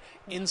failure,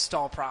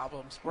 install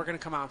problems, we're going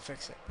to come out and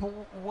fix it. But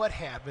what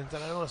happens,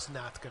 and I know it's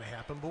not going to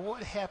happen, but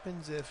what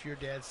happens if your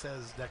dad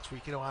says next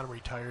week, I'm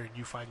retired, and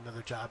you find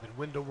another job in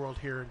Window World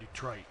here in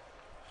Detroit?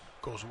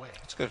 Goes away.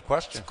 It's a good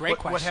question. Great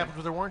question. What happens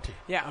with their warranty?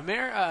 Yeah,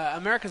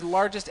 America's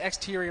largest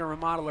exterior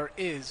remodeler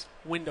is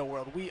Window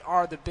World. We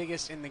are the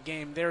biggest in the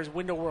game. There's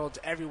Window Worlds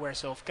everywhere,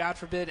 so if, God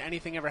forbid,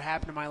 anything ever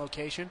happened to my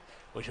location,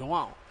 which it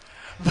won't.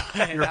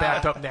 But, You're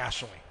backed up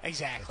nationally.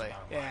 Exactly,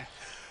 yeah.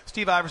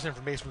 Steve Iverson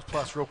from Basements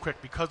Plus, real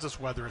quick, because this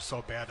weather is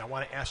so bad, I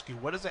want to ask you,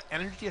 what is an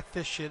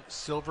energy-efficient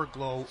silver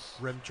glow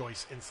rim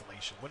joist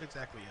insulation? What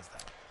exactly is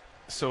that?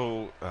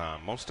 So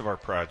most of our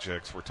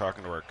projects, we're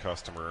talking to our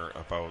customer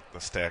about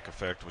the stack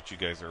effect, which you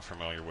guys are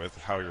familiar with,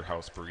 how your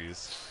house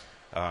breathes.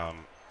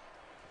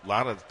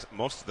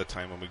 Most of the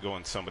time when we go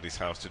in somebody's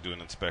house to do an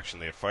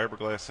inspection, they have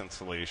fiberglass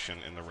insulation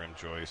in the rim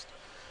joist,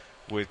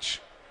 which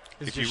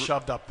It's just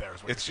shoved up there.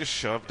 It's just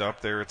shoved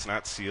up there. It's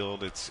not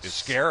sealed. It's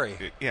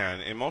scary.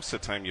 And most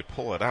of the time you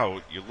pull it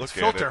out, you look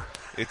at it.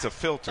 It's a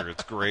filter.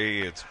 It's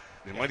gray. It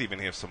might even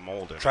have some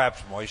mold in it.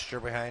 Traps moisture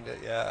behind it,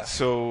 yeah.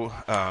 So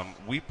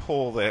we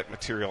pull that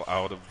material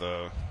out of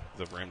the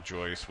rim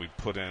joist. We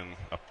put in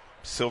a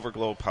silver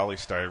glow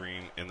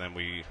polystyrene, and then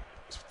we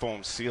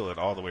foam seal it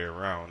all the way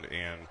around.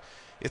 And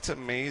it's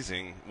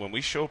amazing when we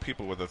show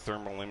people with a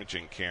thermal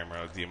imaging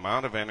camera the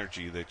amount of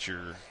energy that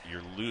you're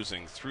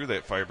losing through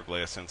that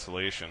fiberglass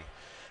insulation.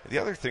 The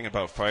other thing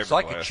about fiberglass, it's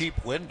like a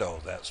cheap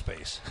window, that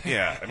space.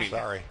 Yeah, I mean,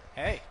 sorry.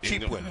 Hey,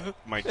 cheap window.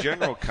 My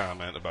general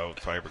comment about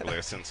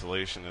fiberglass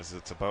insulation is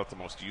it's about the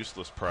most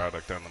useless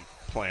product on the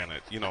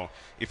planet.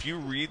 If you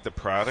read the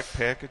product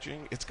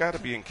packaging, it's got to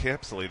be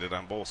encapsulated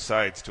on both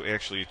sides to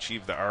actually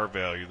achieve the R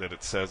value that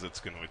it says it's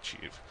going to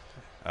achieve.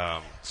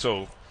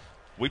 So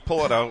we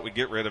pull it out, we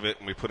get rid of it,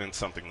 and we put in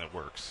something that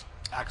works.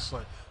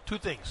 Excellent. Two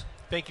things.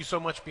 Thank you so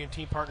much for being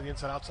team partner of the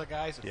Inside Outside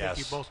guys. And yes. Thank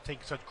you both for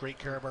taking such great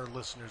care of our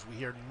listeners. We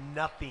hear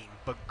nothing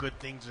but good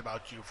things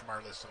about you from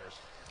our listeners.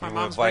 We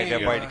invite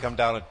everybody to come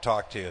down and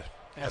talk to you.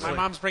 Yeah, my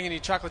mom's bringing you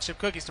chocolate chip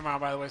cookies tomorrow,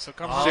 by the way. So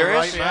come.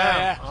 Serious? Right,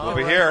 yeah. We'll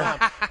be here.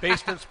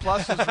 Basements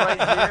Plus is right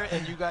here,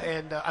 and you got.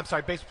 And I'm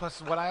sorry, Basements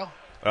Plus is what aisle?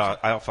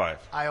 Aisle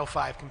 5. Aisle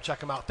 5. Come check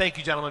them out. Thank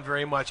you, gentlemen,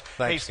 very much.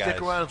 Thanks, hey, stick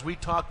guys. around as we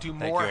talk to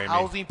more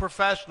housing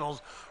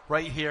professionals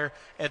right here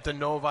at the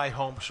Novi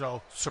Home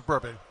Show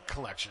Suburban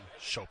Collection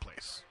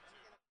Showplace.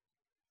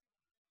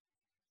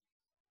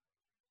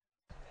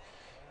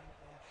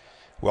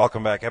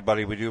 Welcome back,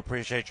 everybody. We do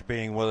appreciate you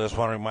being with us.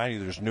 Want to remind you,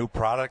 there's new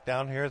product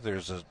down here.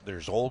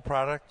 There's old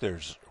product.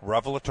 There's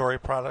revelatory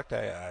product.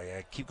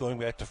 I keep going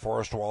back to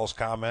Forrest Wall's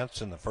comments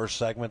in the first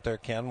segment there,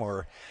 Ken,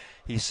 where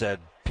he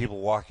said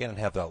people walk in and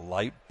have that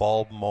light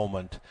bulb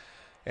moment.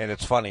 And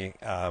it's funny,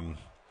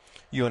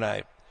 you and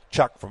I,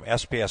 Chuck from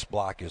SPS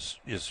Block is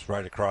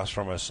right across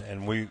from us,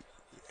 and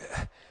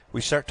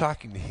we start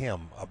talking to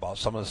him about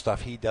some of the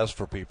stuff he does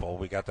for people.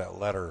 We got that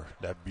letter,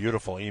 that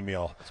beautiful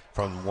email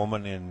from a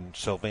woman in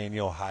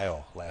Sylvania,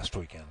 Ohio last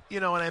weekend.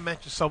 And I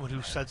mentioned someone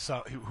who said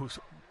who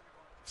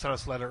sent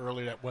us a letter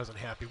earlier that wasn't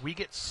happy. We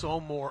get so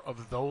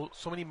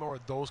many more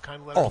of those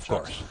kind of letters. Oh, of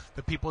course.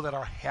 The people that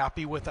are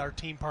happy with our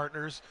team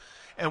partners,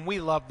 and we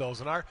love those.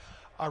 And our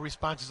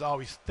response is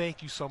always,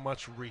 thank you so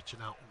much for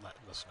reaching out and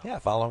letting us know. Yeah,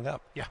 following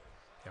up. Yeah,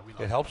 we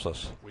love it. It helps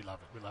us. We love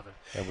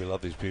it. And we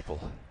love these people.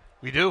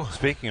 We do.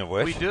 Speaking of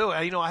which. We do.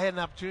 And, I had an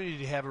opportunity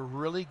to have a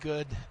really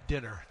good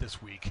dinner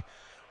this week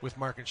with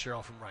Mark and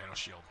Cheryl from Rhino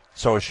Shield.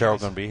 So is Cheryl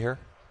going to be here?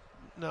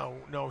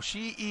 No.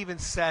 She even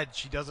said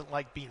she doesn't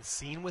like being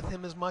seen with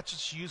him as much as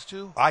she used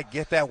to. I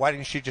get that. Why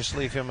didn't she just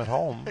leave him at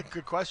home?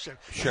 Good question.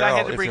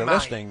 Cheryl, if you're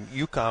listening,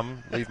 you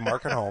come, leave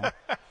Mark at home.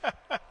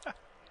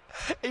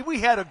 Hey, we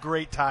had a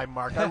great time,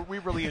 Mark. We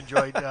really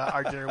enjoyed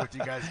our dinner with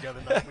you guys the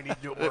other night. We need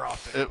to do it more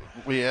often.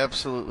 We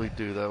absolutely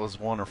do. That was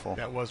wonderful.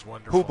 That was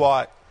wonderful. Who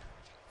bought?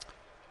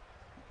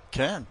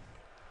 Ken.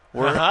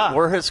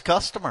 We're his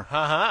customer.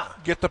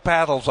 Get the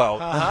paddles out.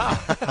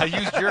 I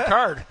used your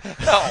card.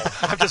 No,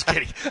 I'm just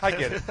kidding. I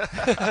get it.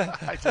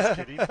 I'm just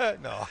kidding.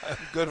 No, I'm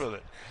good with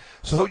it.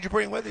 So who'd you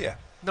bring with you?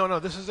 No,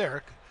 this is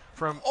Eric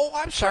from Oh,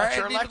 I'm sorry. I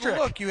didn't Electric. even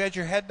look. You had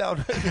your head down.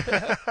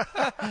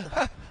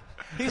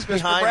 He's Mr.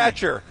 behind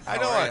Bratcher. I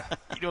know it. How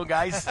you doing,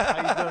 guys?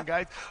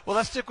 Well,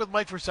 let's stick with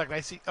Mike for a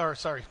second.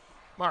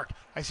 Mark.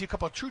 I see a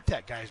couple of True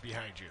Tech guys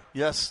behind you.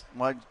 Yes,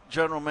 my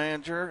general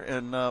manager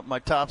and my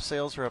top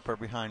sales rep are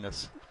behind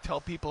us. Tell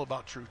people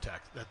about True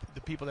Tech,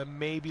 the people that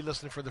may be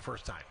listening for the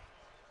first time.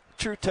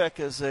 True Tech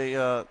is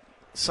a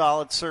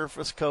solid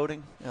surface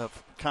coating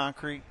of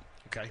concrete.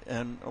 Okay.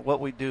 And what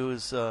we do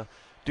is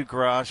do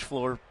garage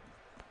floors,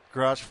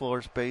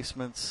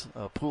 basements,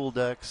 pool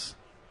decks,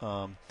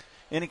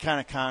 any kind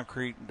of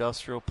concrete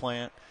industrial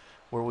plant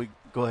where we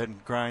go ahead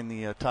and grind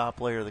the top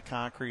layer of the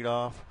concrete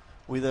off.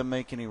 We then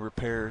make any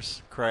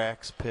repairs,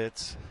 cracks,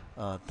 pits,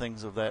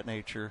 things of that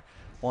nature.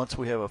 Once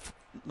we have a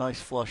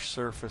nice flush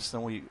surface,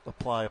 then we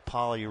apply a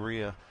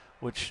polyurea,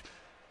 which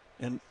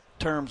in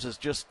terms is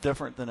just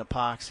different than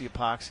epoxy.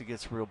 Epoxy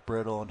gets real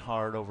brittle and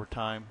hard over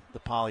time. The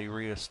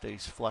polyurea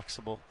stays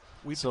flexible.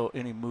 So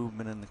any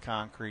movement in the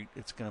concrete,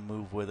 it's going to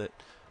move with it.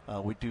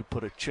 We do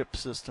put a chip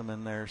system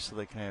in there so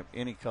they can have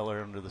any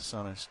color under the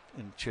sun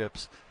in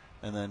chips,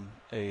 and then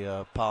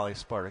a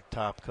polyaspartic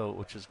top coat,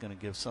 which is going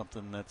to give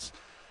something that's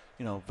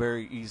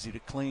very easy to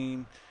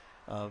clean,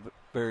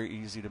 very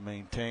easy to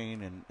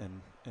maintain,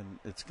 and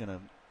it's going to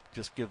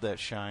just give that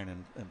shine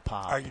and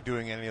pop. Are you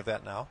doing any of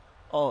that now?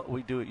 Oh,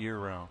 we do it year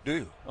round. Do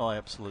you? Oh,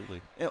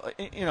 absolutely.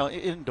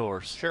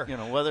 Indoors. Sure.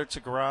 Whether it's a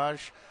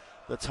garage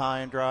that's high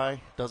and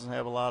dry, doesn't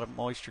have a lot of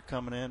moisture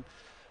coming in,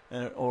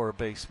 or a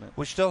basement.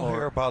 We still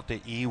hear about the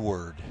E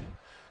word,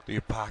 the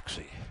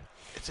epoxy.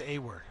 It's an A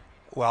word.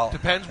 Well,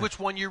 depends which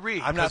one you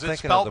read. I'm not thinking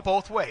it's spelled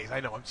both ways. I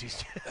know. I'm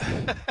just.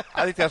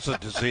 I think that's a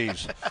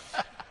disease.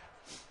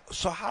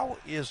 So how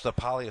is the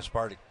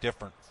polyaspartic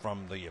different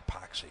from the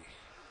epoxy?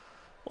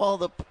 Well,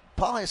 the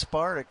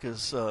polyaspartic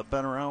has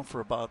been around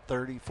for about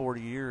 30, 40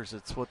 years.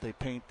 It's what they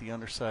paint the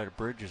underside of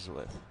bridges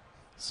with.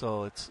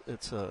 So it's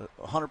a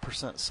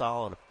 100%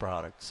 solid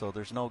product. So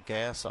there's no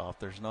gas off.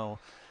 There's no,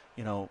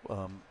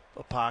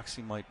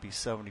 epoxy might be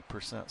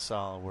 70%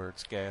 solid where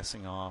it's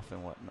gassing off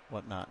and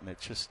whatnot. And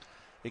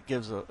it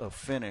gives a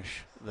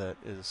finish that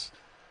is,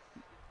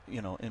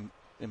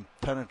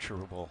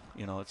 impenetrable.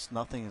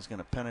 Nothing is going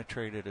to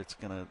penetrate it. It's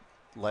going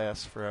to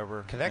last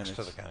forever. Connects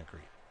to the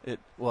concrete.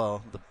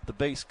 The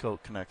base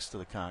coat connects to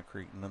the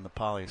concrete, and then the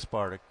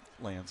polyaspartic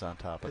lands on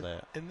top of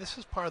that. And this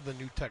is part of the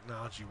new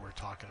technology we're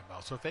talking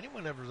about. So if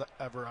anyone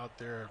ever out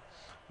there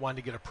wanted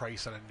to get a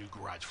price on a new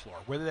garage floor,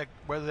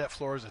 whether that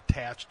floor is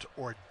attached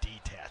or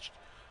detached,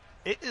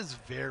 it is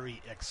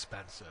very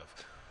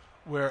expensive.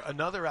 Where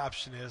another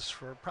option is,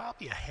 for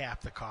probably a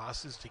half the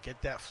cost, is to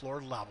get that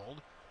floor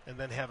leveled and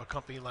then have a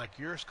company like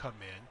yours come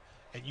in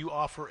and you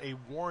offer a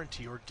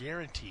warranty or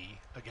guarantee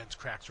against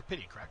cracks or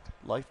pitting, correct?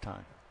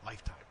 Lifetime.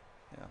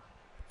 Yeah.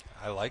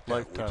 I like that.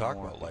 Lifetime we talk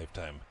warranty. about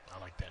lifetime. I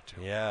like that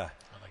too. Yeah.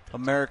 I like that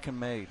American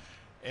made. too.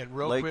 And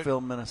real Lakeville,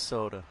 quick,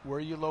 Minnesota. where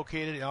are you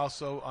located? And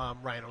also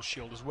Rhino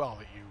Shield as well,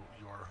 that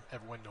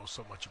everyone knows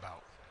so much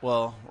about.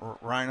 Well,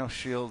 Rhino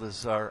Shield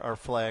is our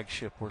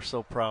flagship. We're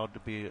so proud to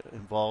be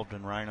involved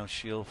in Rhino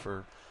Shield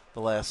for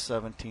the last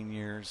 17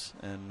 years.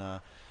 And, I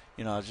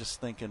was just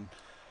thinking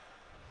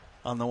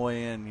on the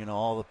way in,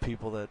 all the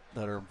people that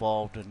are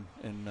involved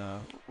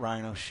in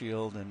Rhino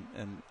Shield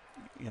and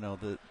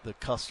the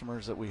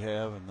customers that we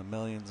have and the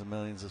millions and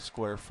millions of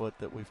square foot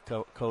that we've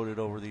coated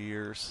over the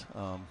years.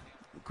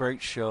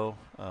 Great show.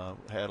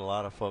 Had a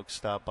lot of folks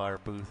stop by our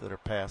booth that are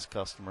past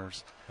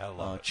customers. I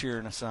love it.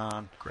 Cheering us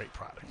on. Great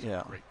product.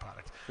 Yeah. Great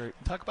product. Great.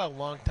 Talk about a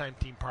long-time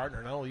team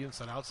partner, not only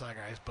inside outside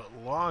guys, but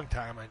long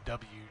time on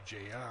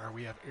WJR.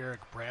 We have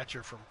Eric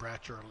Bratcher from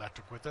Bratcher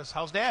Electric with us.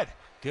 How's Dad?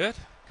 Good.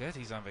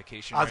 He's on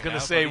vacation. I was going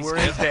to say, where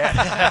is Dad?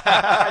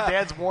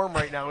 Dad's warm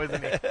right now,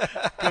 isn't he?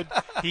 Good.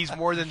 He's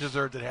more than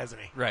deserved it, hasn't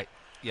he? Right.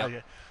 Yeah.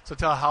 Okay. So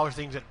tell how are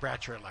things at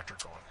Bratcher Electric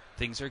going?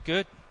 Things are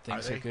good.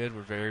 Things are good.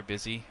 We're very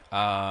busy.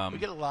 We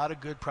get a lot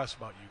of good press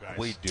about you guys.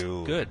 We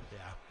do. Good. Yeah.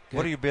 Good.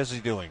 What are you busy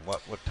doing?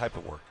 What type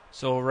of work?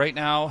 So right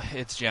now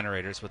it's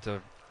generators with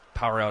the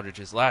power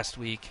outages last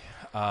week.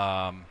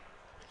 And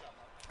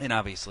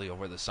obviously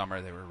over the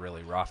summer they were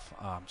really rough.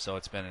 So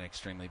it's been an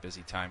extremely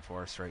busy time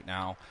for us right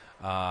now.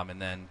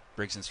 And then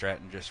Briggs &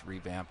 Stratton just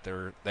revamped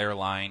their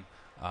line.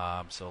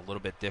 So a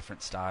little bit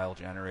different style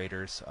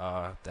generators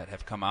that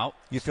have come out.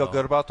 You feel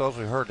good about those?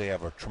 We heard they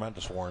have a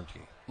tremendous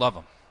warranty. Love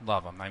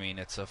them. I mean,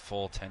 it's a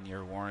full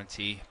 10-year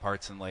warranty,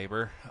 parts and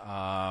labor,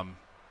 on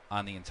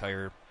the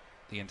entire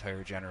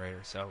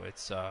generator. So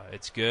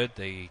it's good.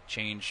 They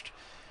changed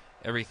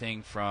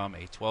everything from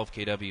a 12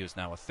 kW is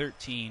now a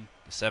 13,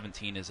 the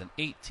 17 is an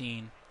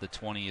 18, the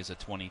 20 is a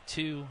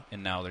 22,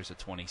 and now there's a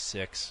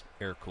 26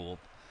 air-cooled,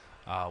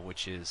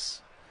 which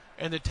is...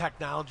 And the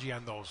technology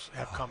on those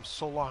have come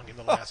so long in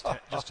the last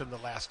just in the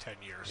last 10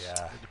 years. Yeah.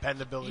 The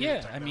dependability yeah,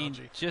 of technology. I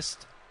mean,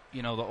 just,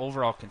 the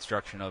overall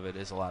construction of it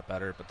is a lot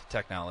better, but the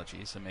technology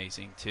is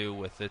amazing, too,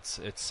 with its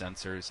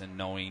sensors and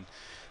knowing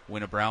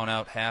when a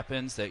brownout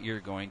happens that you're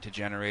going to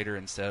generator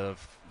instead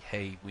of,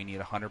 hey, we need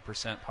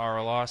 100%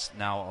 power loss.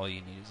 Now all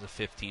you need is a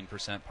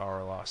 15%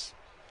 power loss,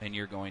 and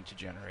you're going to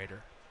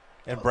generator.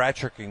 And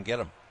Bratcher can get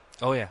them.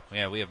 Oh, yeah.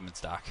 Yeah, we have them in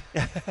stock.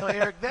 Now,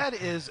 Eric, that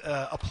is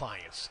an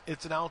appliance.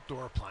 It's an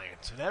outdoor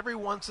appliance. And every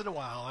once in a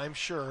while, I'm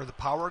sure the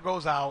power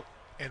goes out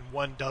and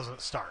one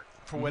doesn't start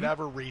for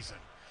whatever reason.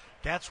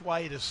 That's why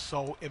it is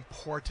so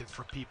important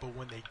for people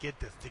when they get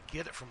this to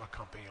get it from a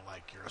company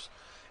like yours.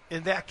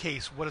 In that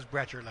case, what does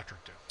Bratcher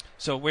Electric do?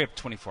 So we have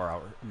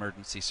 24-hour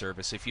emergency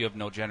service. If you have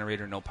no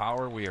generator, no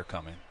power, we are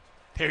coming.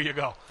 There you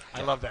go.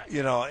 I love that.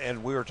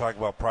 And we were talking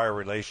about prior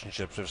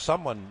relationships. If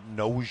someone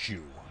knows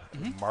you,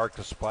 Mark,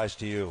 this applies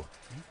to you,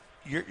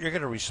 you're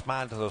going to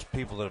respond to those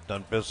people that have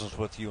done business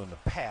with you in the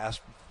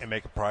past and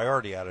make a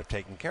priority out of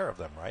taking care of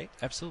them, right?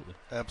 Absolutely.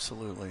 That's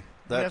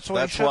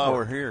That's why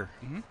we're here.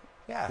 Mm-hmm.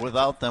 Yeah.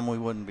 Without them, we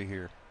wouldn't be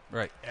here.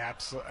 Right.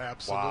 Absolutely.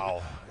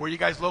 Wow. Where are you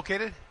guys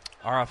located?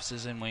 Our office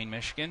is in Wayne,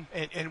 Michigan.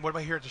 And what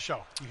about here at the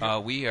show?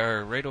 We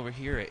are right over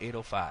here at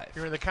 805.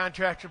 You're in the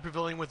contractor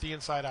pavilion with the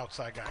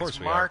inside-outside guys. Of course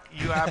we Mark,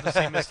 you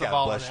obviously missed the God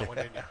ball on bless that you. one,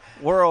 didn't you?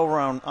 We're over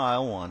on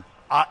aisle 1.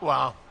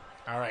 Well,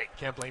 all right.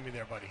 Can't blame you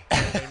there, buddy.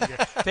 Can't blame you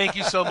there. Thank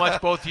you so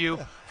much, both of you,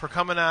 for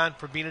coming on,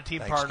 for being a team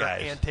Thanks, partner,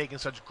 guys. and taking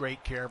such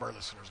great care of our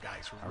listeners,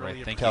 guys. We All right,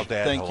 really thank appreciate you. Tell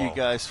Dad Thank hello. you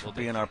guys for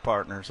being our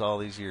partners all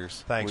these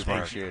years. Thanks, we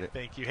Mark. appreciate it.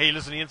 Thank you. Hey,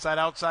 listen to the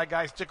Inside-Outside,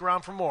 guys. Stick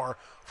around for more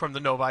from the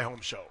Novi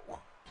Home Show.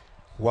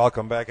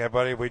 Welcome back,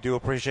 everybody. We do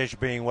appreciate you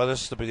being with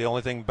us. The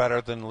only thing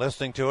better than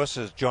listening to us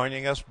is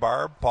joining us.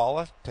 Barb,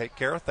 Paula, take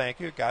care. Thank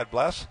you. God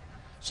bless.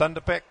 Son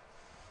to pick.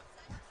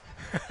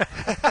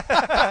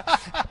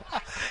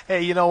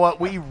 Hey, you know what?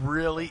 We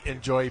really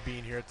enjoy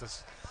being here at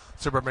this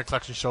Suburban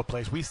Collection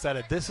Showplace. We said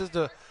it. This is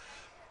the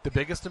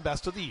biggest and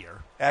best of the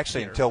year.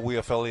 Actually, Here. until we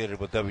affiliated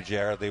with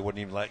WJR, they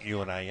wouldn't even let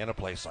you and I in a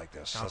place like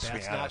this. Now, Let's be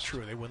that's not honest.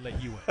 true. They wouldn't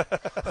let you in.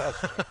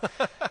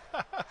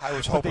 I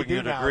was But hoping they do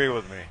you'd now. agree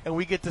with me. And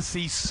we get to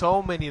see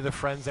so many of the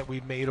friends that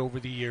we've made over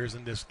the years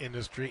in this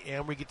industry,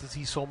 and we get to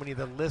see so many of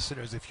the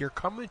listeners. If you're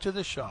coming to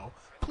the show,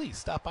 please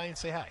stop by and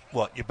say hi.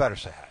 Well, you better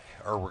say hi,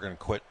 or we're going to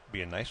quit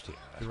being nice to you.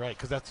 You're right,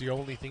 because that's the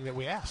only thing that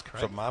we ask, right?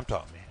 That's what Mom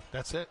taught me.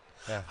 That's it.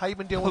 Yeah. How you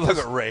been dealing with Look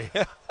this? at Ray.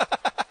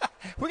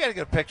 We got to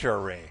get a picture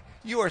of Ray.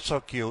 You are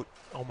so cute.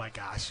 Oh, my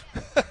gosh.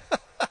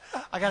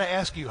 I got to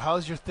ask you,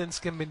 how's your thin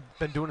skin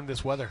been doing in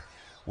this weather?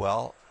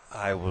 Well,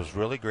 I was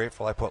really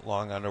grateful I put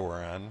long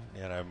underwear on,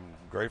 and I'm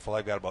grateful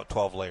I've got about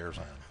 12 layers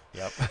on.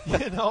 Yep.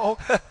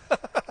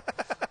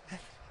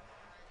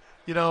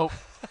 You know,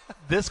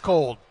 this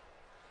cold.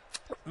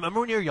 Remember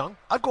when you were young?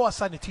 I'd go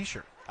outside in a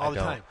T-shirt all the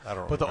time. I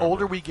don't But the remember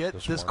older we get,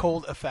 this this morning.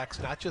 cold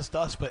affects not just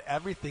us, but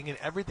everything in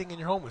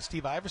your home. As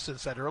Steve Iverson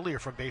said earlier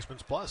from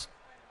Basements Plus,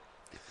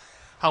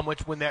 how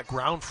much when that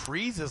ground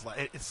freezes,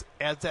 it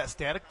adds that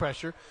static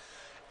pressure,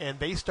 and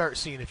they start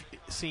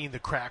seeing the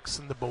cracks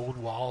in the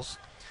bone walls.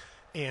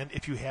 And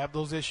if you have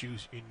those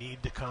issues, you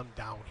need to come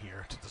down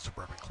here to the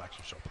Suburban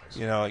Collection Showplace.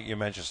 You know, you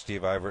mentioned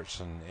Steve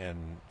Iverson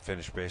and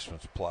Finished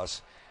Basements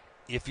Plus.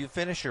 If you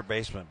finish your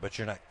basement, but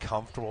you're not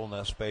comfortable in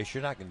that space,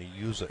 you're not going to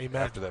use it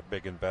Amen. after that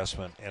big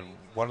investment. And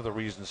one of the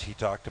reasons he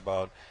talked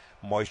about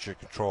moisture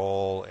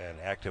control and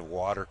active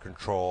water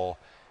control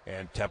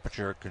and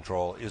temperature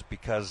control is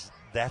because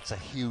that's a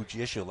huge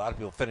issue. A lot of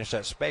people finish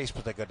that space,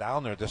 but they go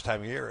down there this time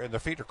of year, and their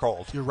feet are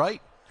cold. You're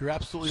right. You're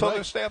absolutely So right.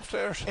 they stay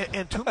upstairs.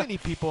 And too many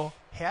people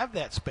have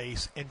that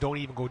space and don't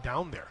even go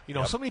down there. You know,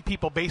 Yep. so many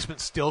people,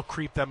 basements still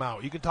creep them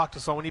out. You can talk to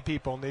so many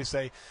people, and they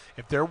say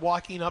if they're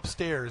walking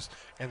upstairs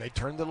and they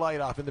turn the light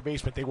off in the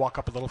basement, they walk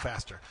up a little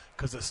faster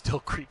because it still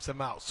creeps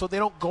them out. So they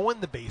don't go in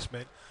the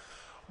basement.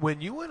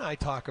 When you and I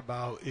talk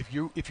about if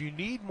you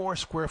need more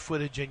square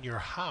footage in your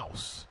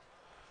house,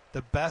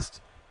 the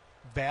best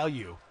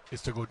value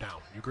is to go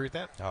down. You agree with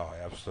that? Oh,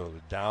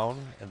 absolutely. Down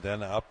and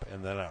then up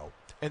and then out.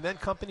 And then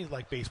companies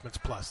like Basements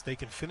Plus, they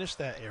can finish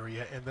that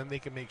area, and then they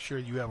can make sure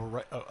you have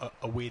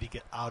a way to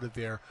get out of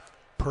there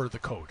per the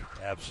code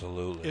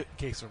Absolutely. in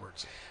case of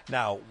emergency.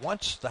 Now,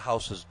 once the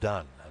house is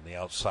done, on the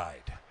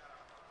outside.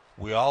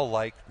 We all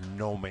like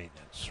no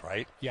maintenance,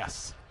 right?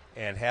 Yes.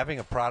 And having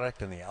a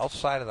product on the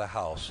outside of the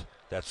house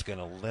that's going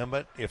to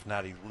limit, if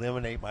not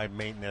eliminate, my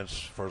maintenance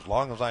for as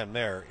long as I'm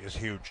there is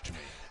huge to me.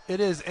 It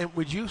is. And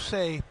would you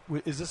say,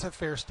 is this a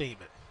fair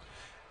statement?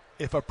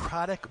 If a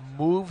product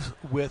moves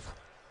with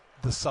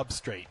the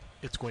substrate,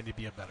 it's going to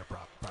be a better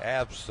product.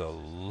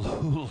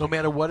 Absolutely. No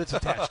matter what it's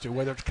attached to,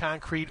 whether it's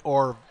concrete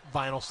or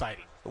vinyl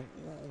siding.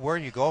 Where are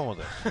you going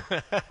with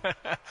this?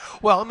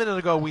 Well, a minute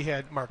ago we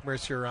had Mark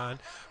Mercier on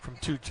from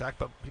TruTech,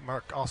 but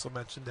Mark also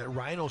mentioned that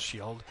Rhino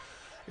Shield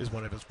is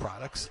one of his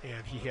products,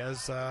 and he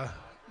has a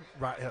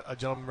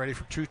gentleman ready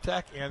from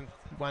TruTech, and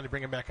wanted to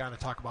bring him back on to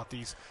talk about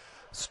these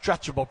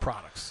stretchable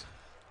products.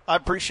 I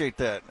appreciate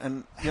that.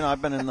 And,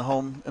 I've been in the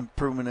home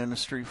improvement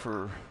industry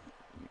for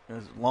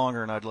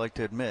longer than I'd like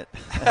to admit.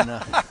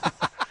 And,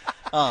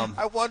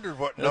 I wondered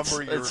what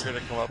number you were going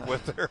to come up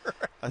with there.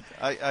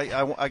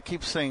 I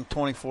keep saying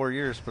 24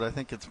 years, but I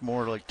think it's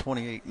more like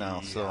 28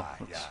 now,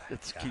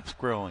 it keeps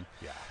growing.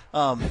 Yeah.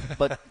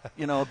 But,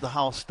 the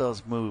house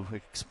does move.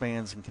 It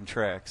expands and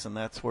contracts, and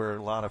that's where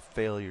a lot of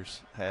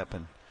failures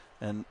happen.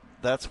 And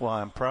that's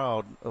why I'm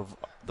proud of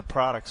the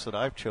products that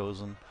I've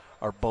chosen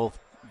are both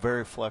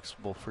very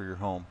flexible for your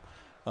home.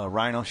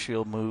 Rhino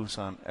Shield moves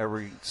on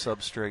every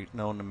substrate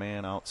known to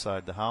man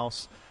outside the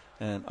house,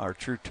 and our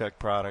TruTech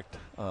product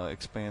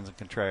expands and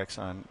contracts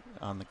on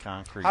the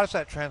concrete. How does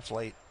that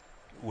translate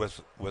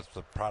with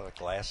the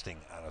product lasting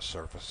on a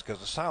surface?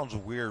 Because it sounds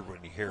weird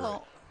when you hear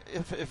it.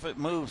 If it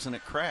moves and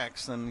it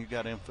cracks, then you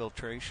got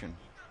infiltration.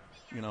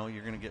 You're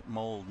going to get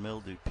mold,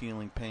 mildew,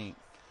 peeling paint,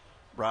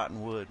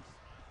 rotten wood,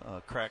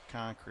 cracked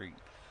concrete,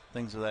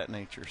 things of that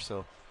nature.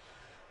 So,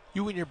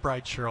 you and your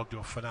bride Cheryl do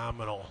a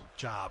phenomenal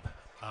job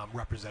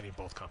representing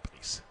both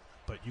companies,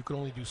 but you can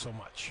only do so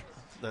much.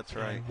 That's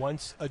right. And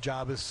once a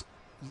job is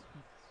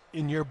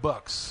in your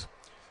books,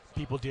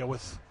 people deal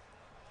with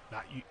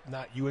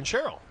not you and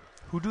Cheryl.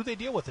 Who do they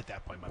deal with at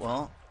that point, my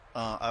friend?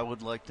 I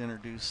would like to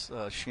introduce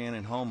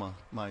Shannon Homa,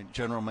 my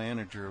general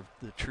manager of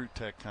the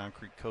TruTech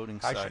concrete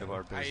coating side of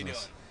our business. How you doing?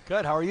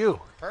 Good. How are you?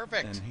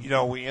 Perfect.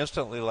 And we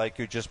instantly like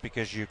you just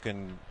because you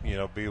can,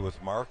 be with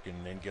Mark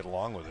and get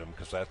along with him,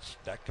 because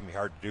that can be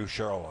hard to do.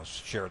 Cheryl has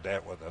shared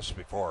that with us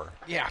before.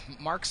 Yeah,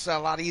 Mark's a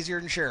lot easier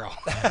than Cheryl.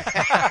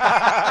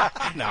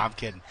 No, I'm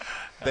kidding.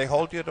 They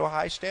hold you to a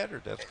high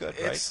standard. That's good,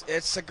 right?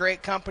 It's a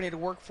great company to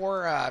work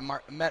for.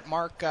 Met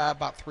Mark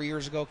about 3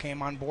 years ago,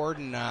 came on board,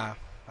 and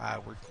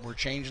we're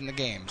changing the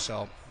game.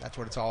 So that's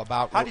what it's all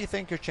about. How do you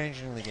think you're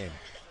changing the game?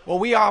 Well,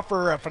 we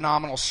offer a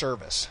phenomenal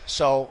service.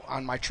 So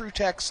on my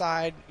TruTech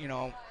side,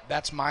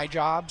 that's my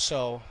job.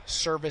 So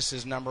service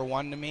is number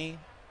one to me.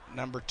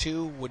 Number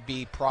two would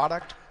be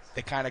product.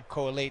 They kind of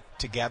correlate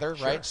together,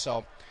 Sure. right?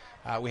 So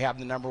we have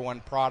the number one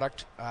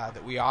product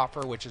that we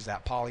offer, which is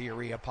that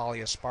polyurea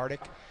polyaspartic.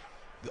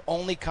 The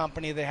only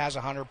company that has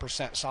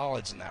 100%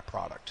 solids in that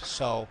product.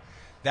 So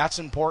that's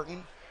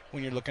important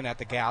when you're looking at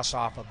the gas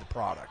off of the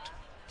product.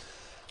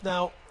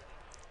 Now,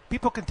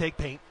 people can take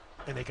paint,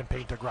 and they can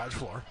paint their garage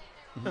floor.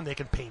 And they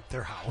can paint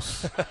their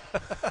house.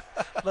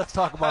 Let's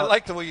talk about. I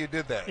like the way you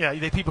did that.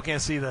 Yeah, people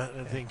can't see the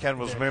thing. Ken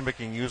was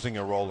mimicking using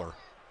a roller.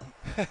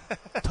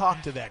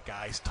 Talk to that,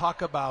 guys.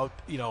 Talk about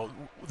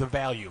the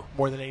value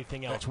more than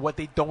anything else. What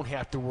they don't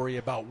have to worry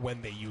about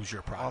when they use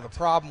your product. Well, the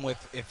problem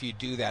with if you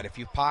do that, if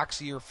you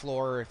epoxy your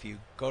floor, if you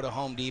go to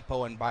Home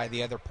Depot and buy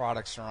the other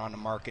products that are on the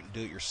market and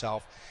do it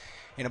yourself,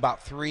 in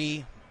about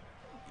 3,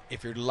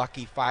 if you're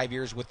lucky, 5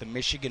 years with the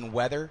Michigan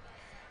weather,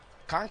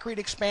 concrete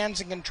expands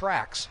and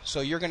contracts,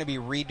 so you're going to be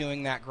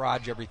redoing that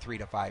garage every 3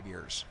 to 5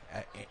 years.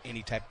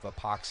 Any type of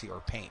epoxy or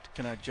paint.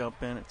 Can I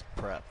jump in? It's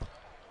prep.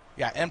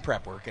 Yeah, and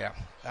prep work. Yeah,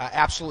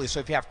 absolutely. So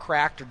if you have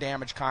cracked or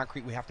damaged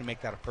concrete, we have to make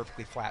that a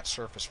perfectly flat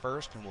surface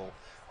first, and we'll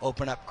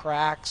open up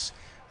cracks,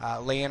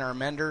 lay in our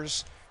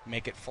menders,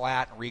 make it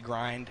flat,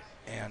 regrind,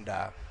 and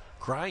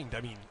grind.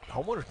 I mean,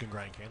 homeowners can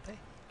grind, can't they?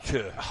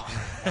 No,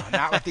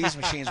 not with these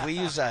machines. We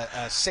use a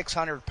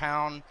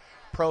 600-pound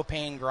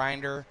propane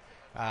grinder.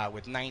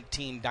 With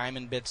 19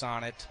 diamond bits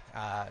on it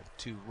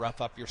to rough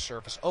up your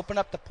surface. Open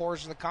up the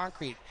pores of the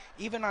concrete.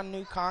 Even on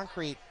new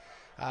concrete,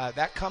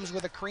 that comes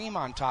with a cream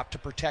on top to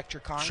protect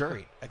your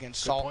concrete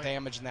against salt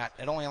damage and that.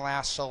 It only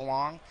lasts so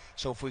long.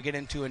 So if we get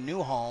into a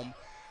new home,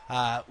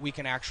 we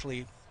can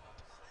actually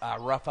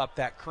rough up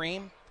that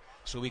cream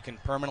so we can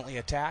permanently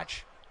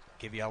attach,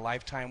 give you a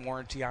lifetime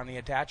warranty on the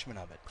attachment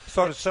of it.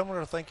 So does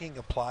similar thinking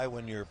apply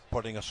when you're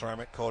putting a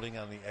ceramic coating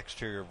on the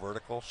exterior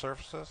vertical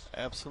surfaces?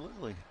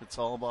 Absolutely. It's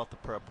all about the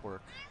prep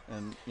work.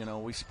 And,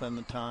 we spend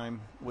the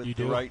time with You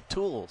the do? right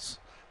tools.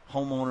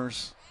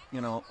 Homeowners,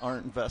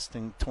 aren't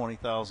investing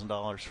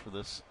 $20,000 for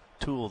this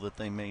tool that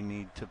they may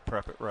need to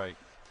prep it right.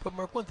 But,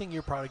 Mark, one thing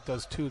your product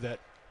does, too,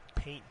 that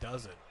paint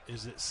doesn't,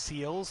 is it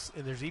seals,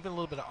 and there's even a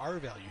little bit of R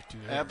value to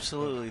it.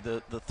 Absolutely.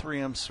 The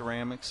 3M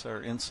ceramics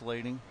are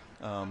insulating.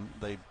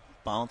 They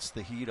bounce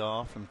the heat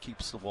off and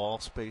keeps the wall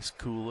space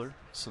cooler.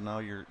 So now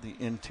the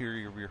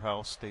interior of your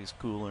house stays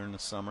cooler in the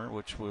summer,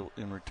 which will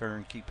in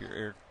return keep your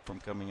air from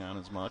coming on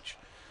as much.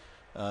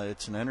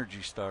 It's an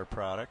Energy Star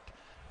product.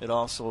 It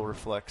also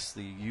reflects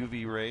the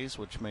UV rays,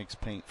 which makes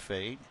paint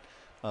fade.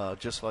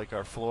 Just like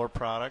our floor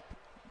product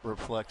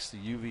reflects the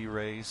UV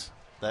rays.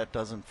 That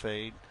doesn't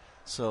fade.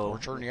 Or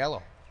turn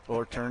yellow.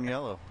 Or turn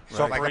yellow.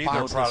 So right. for Like a either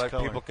box product,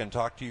 color. people can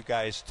talk to you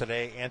guys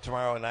today and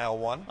tomorrow in aisle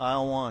 1?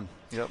 Aisle 1.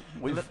 Yep.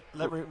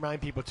 Let me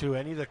remind people, too,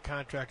 any of the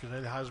contractors, any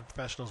of the housing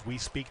professionals we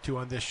speak to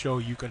on this show,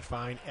 you can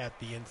find at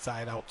the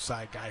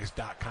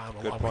InsideOutsideGuys.com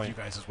along with you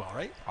guys as well,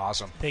 right?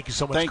 Awesome. Thank you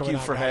so much Thank for you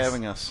coming for on, guys.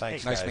 having us.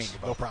 Thanks, Nice guys. meeting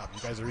you. No problem.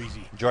 You guys are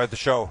easy. Enjoyed the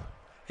show.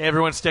 Hey,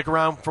 everyone, stick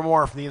around for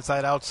more from the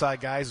Inside Outside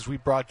Guys as we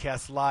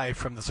broadcast live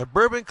from the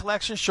Suburban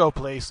Collection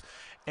Showplace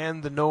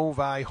and the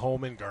Novi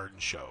Home and Garden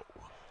Show.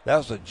 That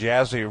was a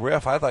jazzy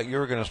riff. I thought you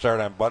were going to start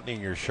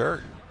unbuttoning your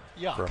shirt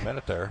Yeah. for a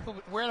minute there.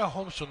 We're at a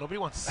home show. Nobody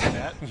wants to see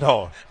that.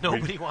 No.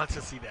 Nobody wants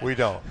to see that. We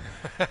don't.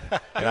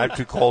 And I'm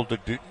too cold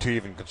to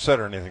even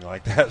consider anything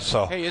like that.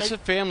 So Hey, it's a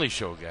family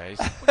show, guys.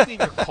 What do you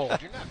mean you're cold?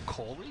 You're not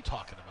cold. What are you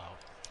talking about?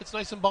 It's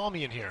nice and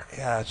balmy in here.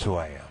 yeah, that's who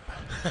I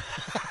am.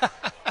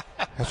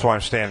 That's why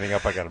I'm standing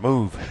up. I got to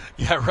move.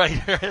 Yeah, right.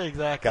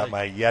 Exactly. Got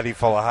my Yeti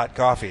full of hot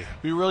coffee.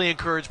 We really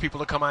encourage people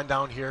to come on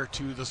down here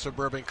to the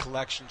Suburban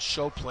Collection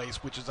Showplace,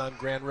 which is on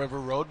Grand River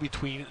Road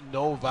between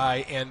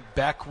Novi and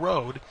Beck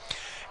Road.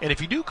 And if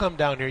you do come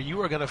down here,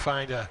 you are going to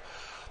find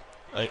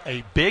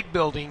a big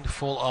building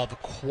full of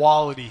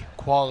quality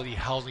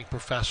housing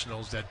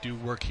professionals that do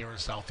work here in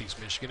Southeast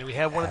Michigan. And we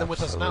have one of them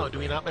with us now, do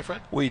we not, my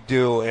friend? We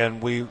do,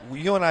 and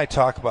you and I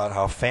talk about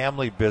how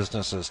family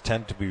businesses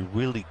tend to be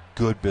really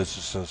good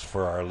businesses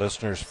for our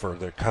listeners, for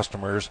their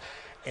customers.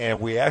 And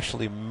we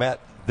actually met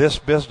this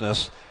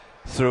business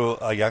through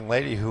a young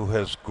lady who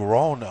has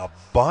grown a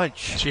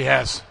bunch. She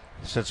has.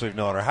 Since we've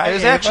known her. Hi,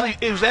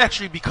 It was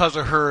actually because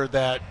of her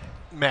that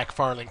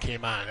McFarland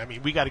came on. I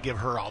mean, we got to give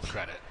her all the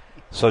credit.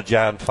 So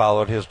John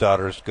followed his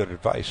daughter's good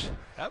advice.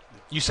 Yep.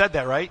 You said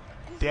that, right?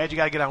 Dad, you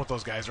got to get on with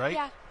those guys, right?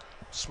 Yeah.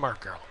 Smart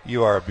girl.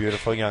 You are a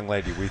beautiful young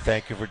lady. We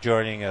thank you for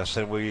joining us.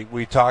 And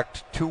we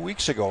talked 2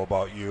 weeks ago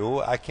about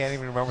you. I can't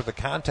even remember the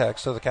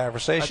context of the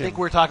conversation. I think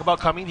we were talking about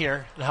coming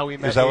here and how we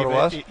met. Is that what David,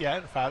 it was? Yeah,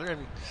 and father.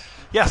 And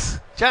yes.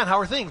 John, how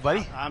are things,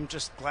 buddy? I'm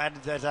just glad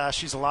that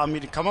she's allowed me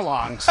to come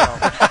along. So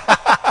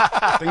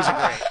things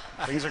are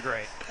great. Things are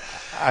great.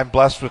 I'm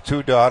blessed with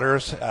 2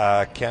 daughters.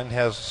 Ken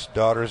has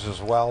daughters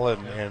as well,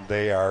 and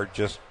they are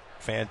just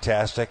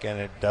fantastic, and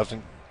it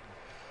doesn't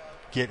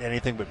get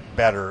anything but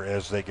better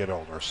as they get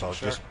older. So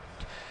just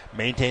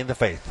maintain the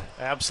faith.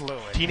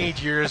 Absolutely.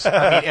 Teenage years,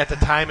 I mean, at the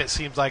time it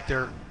seems like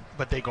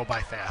but they go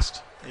by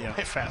fast. Yeah.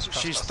 Fast.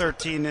 She's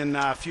 13 in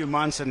a few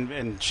months,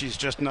 and she's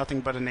just nothing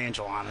but an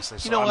angel, honestly.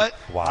 So You know what?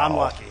 Wow. I'm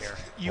lucky here.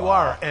 You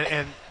are,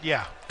 and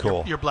yeah,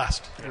 Cool. You're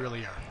blessed. You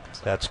really are.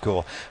 That's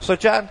cool. So,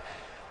 John,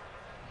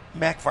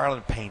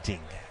 McFarland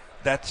Painting,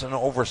 that's an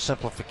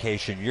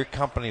oversimplification. Your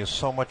company is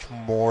so much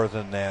more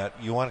than that.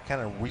 You want to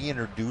kind of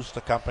reintroduce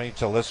the company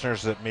to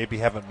listeners that maybe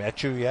haven't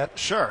met you yet?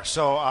 Sure.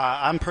 So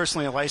I'm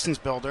personally a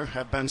licensed builder.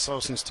 Have been so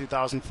since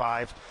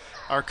 2005.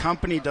 Our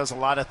company does a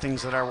lot of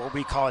things that are what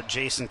we call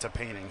adjacent to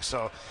painting.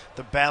 So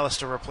the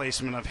baluster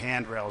replacement of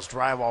handrails,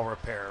 drywall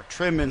repair,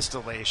 trim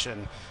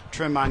installation,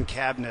 trim on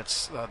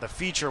cabinets. The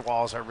feature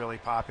walls are really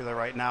popular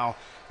right now.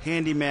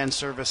 Handyman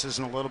services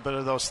and a little bit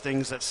of those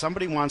things that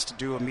somebody wants to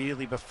do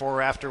immediately before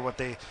or after what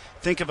they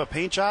think of a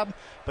paint job,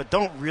 but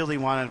don't really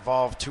want to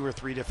involve 2 or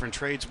 3 different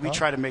trades. We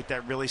try to make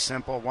that really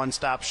simple,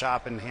 one-stop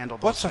shop, and handle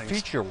those What's things. a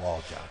feature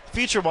wall, John?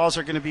 Feature walls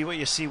are going to be what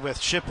you see with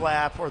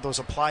shiplap or those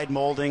applied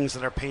moldings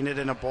that are painted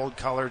in a bold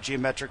color,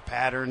 geometric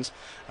patterns.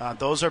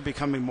 Those are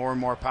becoming more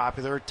and more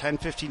popular. 10,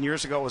 15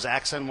 years ago it was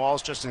accent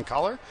walls just in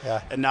color,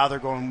 and now they're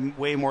going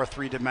way more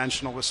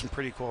three-dimensional with some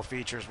pretty cool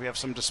features. We have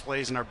some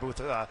displays in our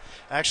booth.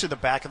 Actually, the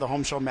back of the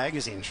Home Show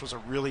magazine, which was a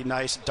really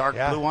nice dark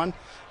blue one,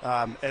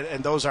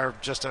 and those are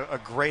just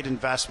a great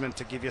investment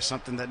to give you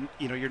something that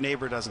your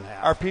neighbor doesn't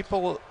have. Are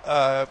people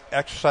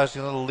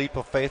exercising a little leap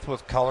of faith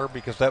with color?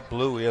 Because that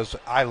blue is,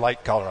 I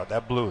like color.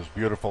 That blue is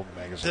beautiful in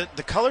the magazine.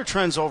 The color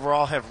trends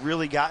overall have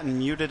really gotten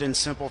muted and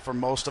simple for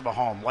most of a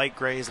home. Light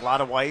grays, a lot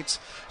of whites.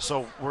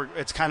 So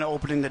it's kind of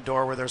opening the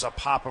door where there's a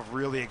pop of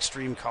really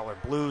extreme color.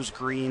 Blues,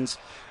 greens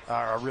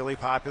are really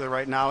popular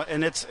right now.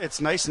 And it's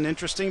nice and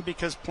interesting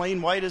because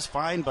plain white is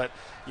fine, but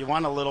you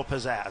want a little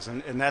pizzazz.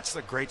 And that's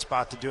a great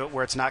spot to do it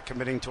where it's not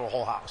committing to a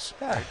whole house.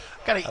 Yeah,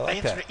 Got an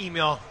answer an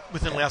email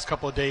within the last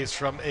couple of days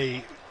from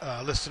a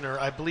listener,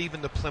 I believe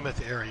in the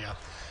Plymouth area,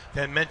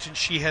 that mentioned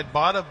she had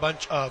bought a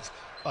bunch of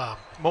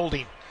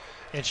molding,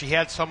 and she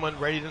had someone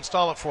ready to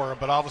install it for her,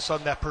 but all of a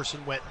sudden that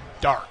person went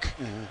dark.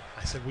 Mm-hmm.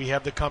 I said, we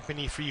have the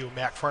company for you,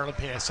 McFarland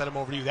Paint. I sent them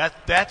over to you.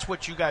 That's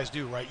what you guys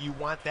do, right? You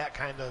want those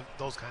kind of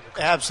customers.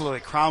 Absolutely.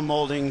 Crown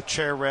molding,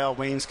 chair rail,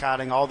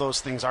 wainscoting, all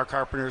those things. Our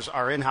carpenters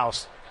are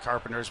in-house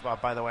carpenters,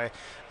 by the way.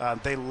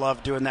 They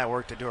love doing that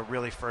work. They do a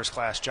really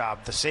first-class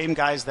job. The same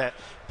guys that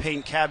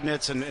paint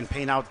cabinets and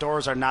paint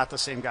outdoors are not the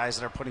same guys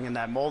that are putting in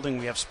that molding.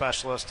 We have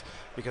specialists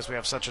because we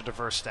have such a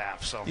diverse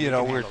staff. So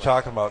we're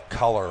talking about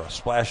color, a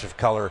splash of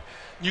color.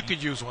 You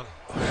could use one.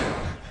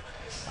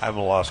 I'm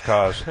a lost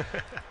cause.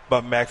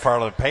 But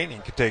McFarland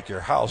Painting can take your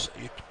house,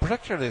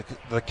 particularly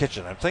the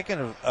kitchen. I'm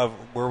thinking of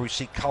where we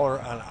see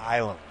color on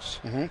islands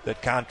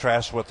that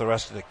contrast with the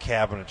rest of the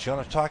cabinets. You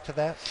want to talk to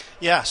that?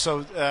 Yeah,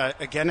 so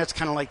again, it's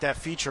kind of like that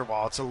feature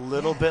wall. It's a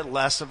little bit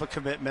less of a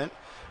commitment.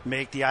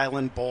 Make the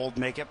island bold,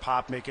 make it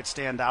pop, make it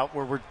stand out,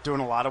 where we're doing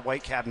a lot of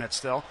white cabinets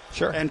still.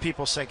 Sure. And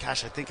people say,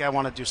 gosh, I think I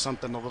want to do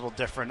something a little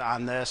different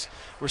on this.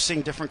 We're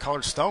seeing different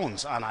colored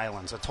stones on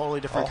islands, a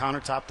totally different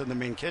countertop than the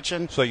main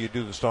kitchen. So you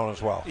do the stone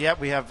as well? Yeah,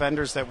 we have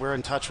vendors that we're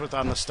in touch with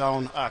on the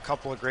stone, a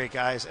couple of great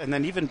guys. And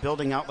then even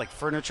building out like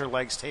furniture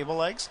legs, table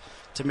legs,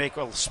 to make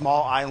a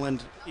small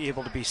island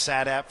able to be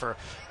sat at for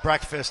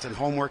breakfast and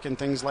homework and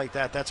things like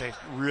that. That's a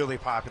really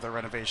popular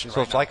renovation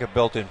So right it's now. like a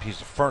built-in piece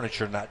of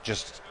furniture, not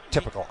just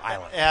typical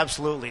island.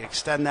 Absolutely.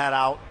 Extend that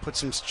out, put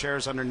some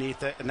chairs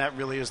underneath it, and that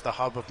really is the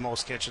hub of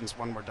most kitchens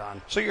when we're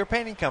done. So you're a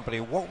painting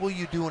company. What will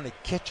you do in a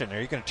kitchen? Are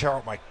you going to tear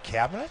out my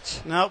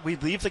cabinets? No, we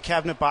leave the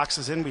cabinet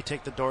boxes in. We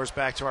take the doors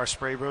back to our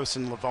spray booths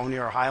in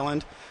Livonia or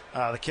Highland.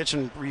 The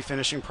kitchen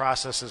refinishing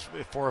process is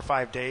 4 or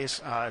 5 days.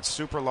 It's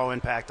super low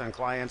impact on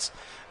clients.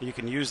 You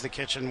can use the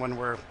kitchen when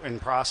we're in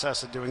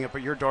process of doing it,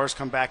 but your doors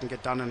come back and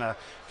get done in a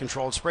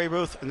controlled spray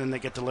booth, and then they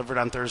get delivered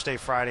on Thursday,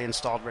 Friday,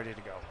 installed, ready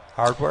to go.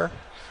 Hardware?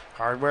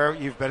 Hardware.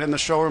 You've been in the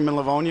showroom in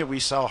Livonia. We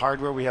sell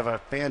hardware. We have a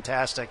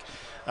fantastic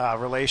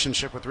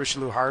relationship with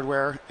Richelieu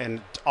Hardware and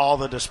all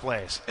the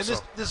displays. And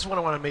this is what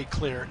I want to make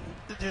clear.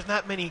 There's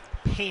not many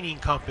painting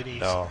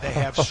companies No. that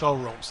have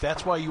showrooms.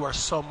 That's why you are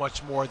so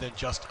much more than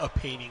just a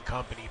painting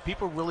company.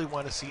 People really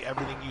want to see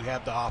everything you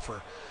have to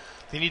offer.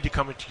 They need to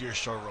come into your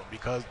showroom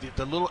because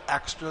the little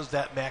extras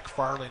that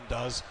McFarland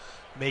does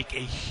make a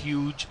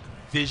huge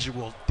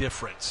visual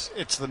difference.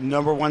 It's the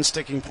number one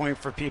sticking point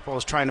for people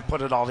is trying to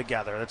put it all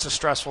together. It's a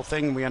stressful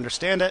thing, and we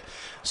understand it.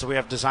 So we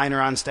have designer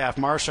on staff,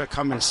 Marcia.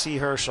 Come and see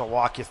her. She'll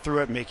walk you through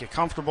it, make you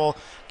comfortable,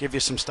 give you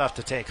some stuff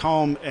to take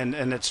home, and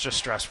it's just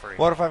stress-free.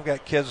 What if I've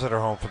got kids that are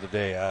home for the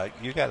day?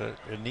 You got a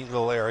neat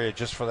little area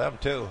just for them,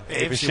 too.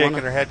 Abe, Abe's you shaking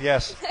wanna- her head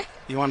yes.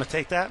 You want to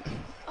take that?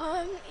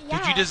 Yeah.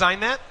 Did you design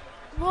that?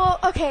 Well,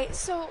 okay,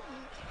 so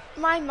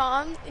my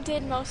mom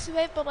did most of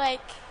it, but,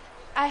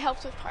 I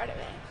helped with part of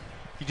it.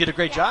 You did a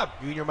great job.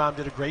 You and your mom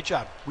did a great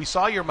job. We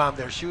saw your mom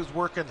there. She was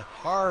working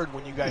hard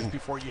when you guys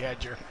before you had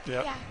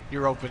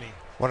your opening.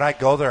 When I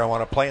go there, I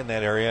want to play in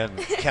that area, and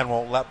Ken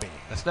won't let me.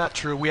 That's not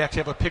true. We actually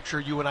have a picture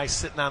of you and I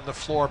sitting on the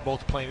floor,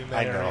 both playing in that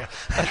I know. area.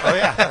 Oh,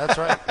 yeah, that's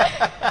right.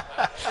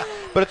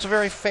 But it's a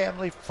very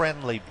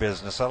family-friendly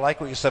business. I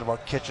like what you said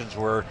about kitchens,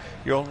 where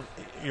you're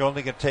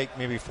only going to take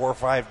maybe 4 or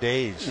 5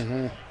 days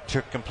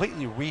to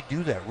completely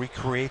redo that,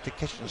 recreate the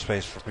kitchen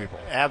space for people.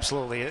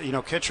 Absolutely.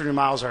 Kitchen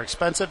remodels are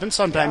expensive, and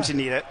sometimes you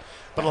need it,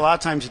 but a lot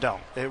of times you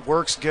don't. It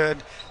works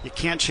good. You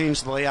can't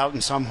change the layout in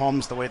some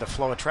homes the way the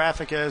flow of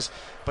traffic is,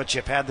 but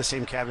you've had the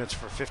same cabinets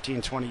for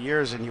 15, 20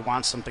 years, and you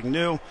want something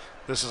new.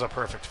 This is a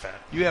perfect fit.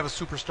 You have a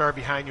superstar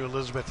behind you,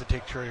 Elizabeth, to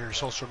take care of your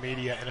social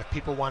media, and if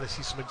people want to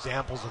see some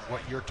examples of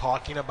what you're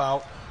talking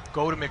about,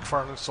 go to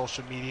McFarland's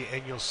social media,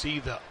 and you'll see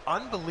the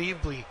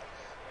unbelievable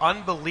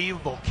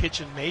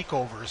kitchen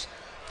makeovers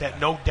that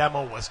no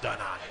demo was done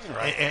on,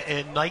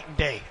 and night and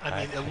day. I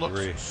mean, it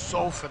looks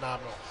so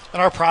phenomenal.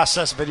 And our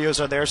process videos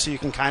are there so you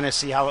can kind of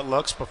see how it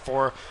looks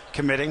before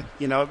committing.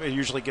 It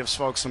usually gives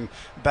folks some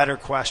better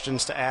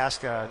questions to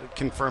ask,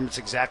 confirm it's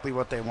exactly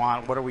what they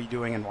want, what are we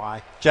doing and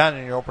why. John,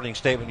 in your opening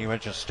statement, you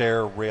mentioned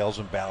stair rails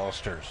and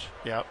balusters.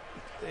 Yep.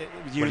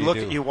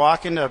 do? You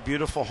walk into a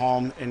beautiful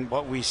home, and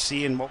what we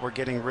see and what we're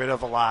getting rid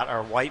of a lot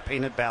are white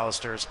painted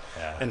balusters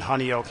and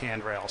honey oak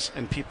handrails.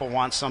 And people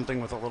want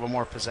something with a little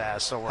more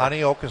pizzazz. So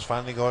honey oak is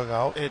finally going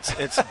out.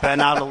 It's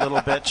been out a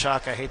little bit,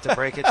 Chuck. I hate to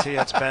break it to you.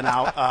 It's been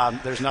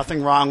out. There's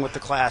nothing wrong with the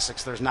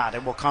classics. There's not.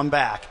 It will come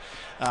back.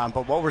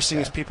 But what we're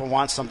seeing is people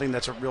want something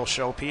that's a real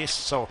showpiece.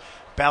 So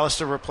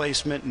baluster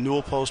replacement,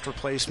 newel post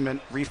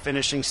replacement,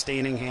 refinishing,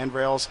 staining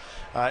handrails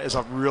is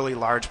a really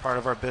large part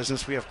of our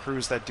business. We have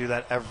crews that do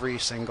that every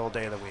single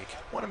day of the week.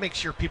 I want to make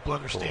sure people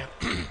understand,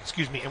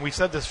 excuse me, and we've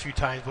said this a few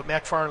times, but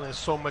McFarland is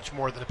so much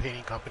more than a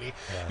painting company.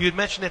 Yeah. You had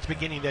mentioned at the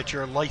beginning that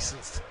you're a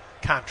licensed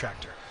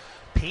contractor.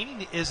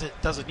 Painting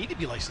doesn't need to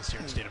be licensed here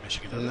in the state of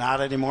Michigan, does it? Not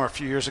anymore. A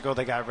few years ago,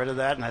 they got rid of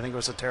that, and I think it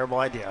was a terrible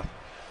idea.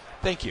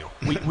 Thank you.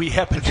 We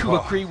happen to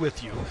agree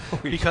with you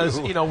because,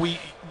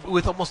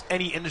 with almost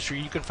any industry,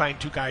 you can find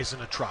two guys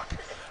in a truck.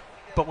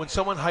 But when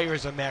someone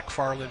hires a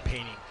McFarland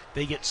painting,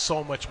 they get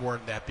so much more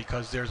than that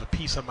because there's a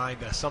peace of mind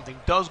that if something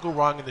does go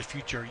wrong in the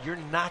future, you're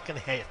not going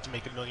to have to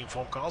make a million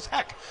phone calls.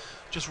 Heck,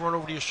 just run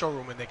over to your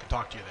showroom and they can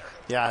talk to you there.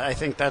 Yeah, I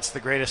think that's the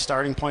greatest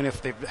starting point.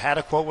 If they've had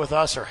a quote with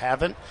us or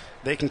haven't,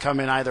 they can come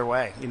in either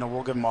way.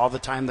 We'll give them all the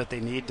time that they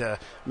need to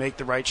make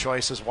the right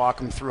choices, walk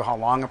them through how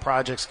long a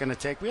project's going to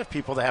take. We have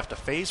people that have to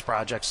phase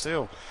projects,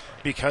 too,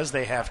 because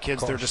they have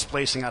kids they're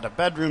displacing out of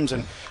bedrooms,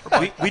 and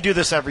we do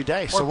this every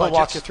day. So we'll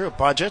walk you through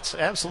budgets.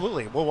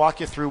 Absolutely. We'll walk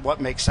you through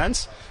what makes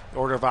sense,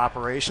 order of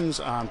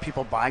operations,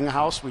 people buying a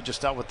house. We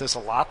just dealt with this a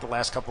lot the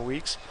last couple of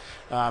weeks.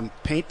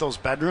 Paint those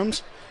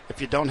bedrooms. If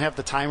you don't have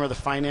the time or the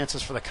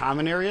finances for the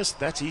common areas,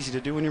 that's easy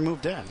to do when you're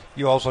moved in.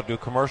 You also do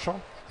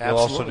commercial? We'll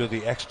also do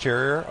the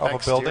exterior of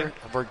a building.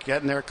 We're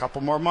getting there a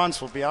couple more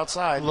months. We'll be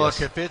outside.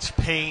 Look, if it's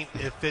paint,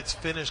 if it's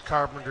finished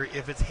carpentry,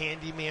 if it's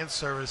handyman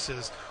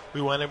services,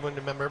 we want everyone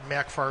to remember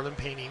McFarland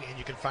Painting, and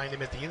you can find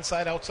him at the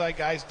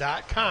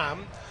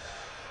InsideOutsideGuys.com.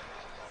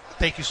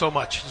 Thank you so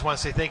much. Just want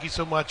to say thank you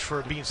so much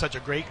for being such a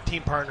great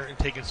team partner and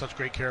taking such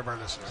great care of our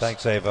listeners.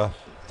 Thanks, Ava.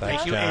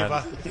 Thank you, John.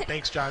 Ava.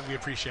 Thanks, John. We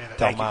appreciate it.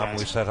 Tell Mom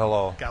we said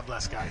hello. God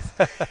bless, guys.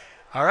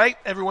 All right,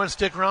 everyone,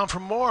 stick around for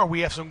more.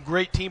 We have some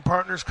great team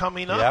partners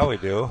coming up. Yeah, we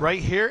do.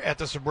 Right here at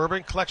the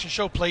Suburban Collection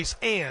Showplace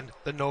and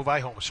the Novi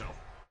Home Show.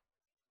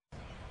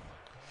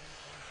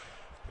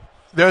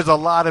 There's a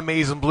lot of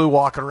maize and blue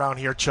walking around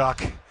here,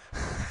 Chuck.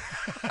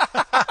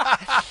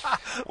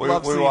 we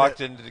walked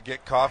in to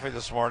get coffee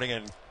this morning,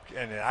 and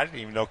I didn't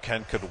even know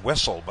Ken could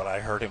whistle, but I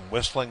heard him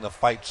whistling the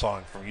fight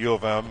song from U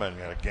of M, and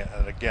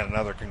again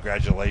another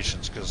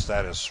congratulations, because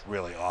that is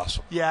really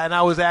awesome. Yeah, and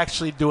I was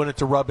actually doing it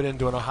to rub it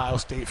into an Ohio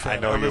State fan. I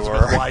know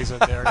Elizabeth you were. Wise in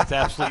there. It's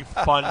absolutely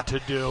fun to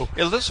do.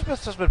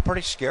 Elizabeth has been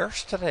pretty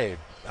scarce today.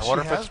 I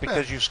wonder if it's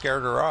because you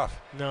scared her off.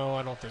 No,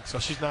 I don't think so.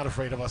 She's not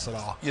afraid of us at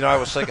all. You know, I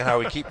was thinking how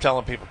we keep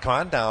telling people, come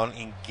on down,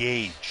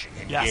 engage.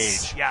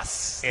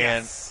 Yes.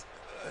 And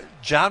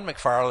John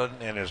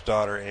McFarland and his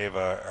daughter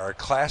Ava are a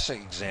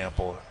classic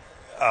example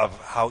of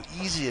how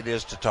easy it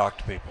is to talk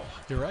to people.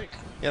 You're right.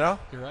 You know?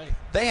 You're right.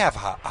 They have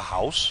a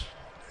house.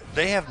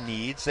 They have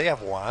needs. They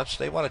have wants.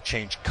 They want to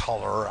change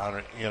color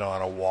on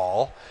a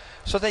wall.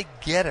 So they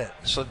get it.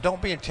 So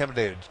don't be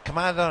intimidated. Come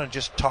on down and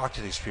just talk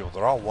to these people.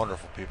 They're all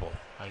wonderful people.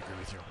 I agree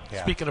with you.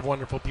 Yeah. Speaking of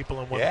wonderful people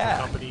and wonderful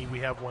company, we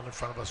have one in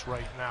front of us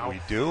right now.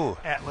 We do.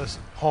 Atlas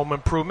Home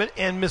Improvement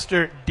and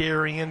Mr.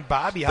 Darian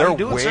Bobby. How They're you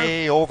doing,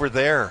 way sir? over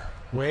there.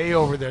 Way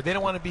over there. They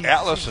don't want to be.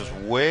 Atlas is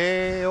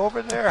way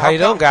over there. How you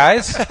doing,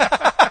 guys?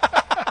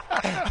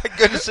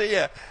 Good to see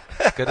you.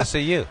 Good to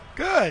see you.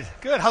 Good.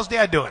 How's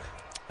Dad doing?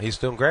 He's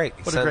doing great.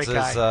 He What a great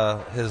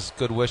sends his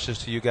good wishes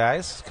to you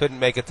guys. Couldn't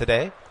make it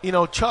today. You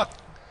know, Chuck,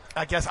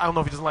 I guess, I don't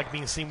know if he doesn't like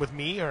being seen with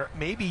me or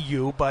maybe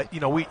you, but,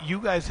 you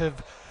guys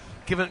have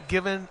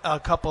given a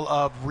couple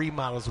of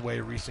remodels away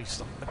recently.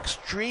 Some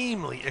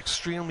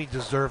extremely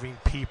deserving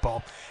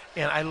people.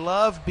 And I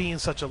love being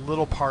such a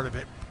little part of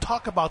it.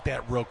 Talk about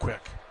that real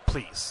quick,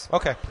 please.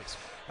 Okay. Please.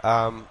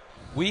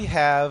 We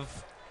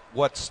have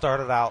what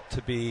started out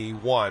to be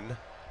one,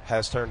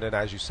 has turned in,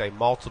 as you say,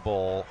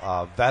 multiple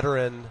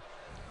veteran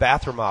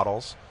bathroom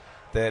models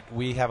that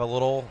we have a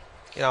little,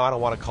 I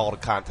don't want to call it a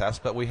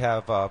contest, but we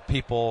have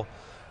people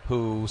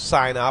who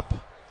sign up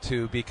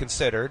to be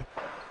considered.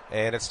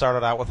 And it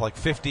started out with like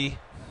 50,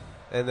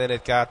 and then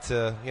it got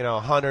to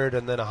 100,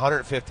 and then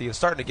 150. It's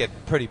starting to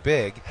get pretty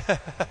big,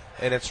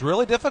 and it's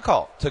really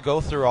difficult to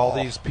go through all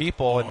these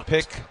people and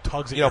pick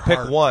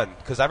one,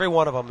 because every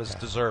one of them is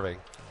deserving.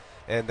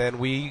 And then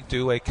we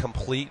do a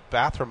complete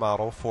bathroom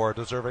model for a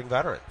deserving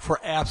veteran for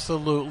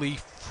absolutely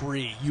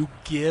free. You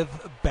give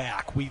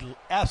back. We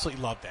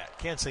absolutely love that.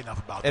 Can't say enough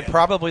about that. And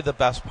probably the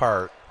best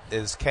part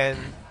is, Ken,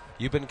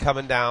 you've been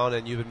coming down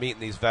and you've been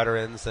meeting these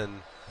veterans,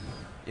 and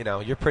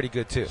you're pretty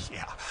good too.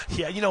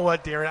 Yeah. You know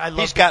what, Darren?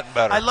 He's gotten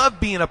better. I love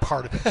being a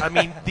part of it. I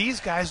mean, these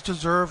guys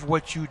deserve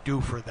what you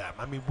do for them.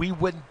 I mean, we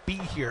wouldn't be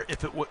here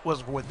if it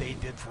wasn't for what they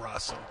did for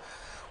us, and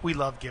we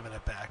love giving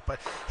it back. But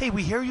hey,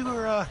 we hear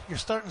you're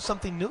starting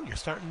something new. You're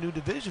starting a new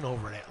division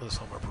over at Atlas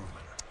Home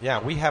Improvement. Yeah,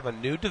 we have a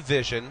new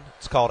division.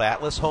 It's called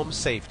Atlas Home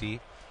Safety.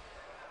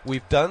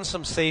 We've done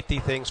some safety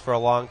things for a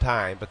long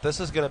time, but this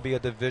is going to be a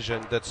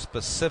division that's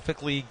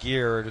specifically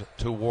geared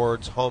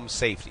towards home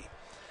safety.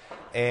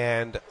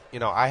 And,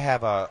 I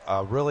have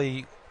a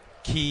really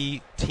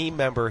key team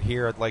member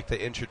here. I'd like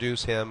to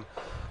introduce him.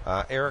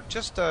 Eric,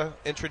 just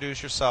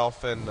introduce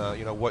yourself and,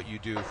 what you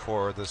do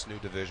for this new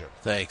division.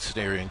 Thanks,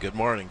 Darian. Good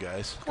morning,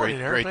 guys. Morning,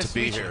 Eric. Great Nice to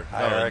be meet you. here.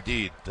 Hi, Eric.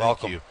 Indeed. Thank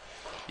Welcome. you.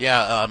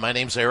 Yeah, my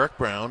name's Eric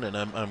Brown, and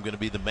I'm going to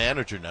be the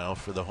manager now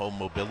for the home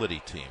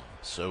mobility team.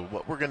 So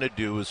what we're going to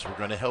do is we're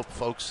going to help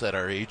folks that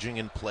are aging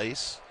in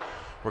place.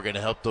 We're going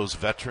to help those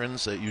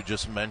veterans that you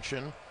just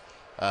mentioned.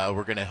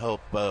 We're going to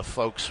help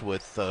folks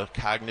with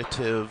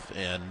cognitive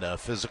and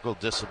physical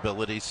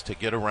disabilities to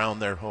get around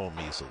their home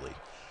easily.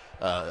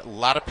 A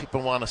lot of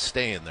people want to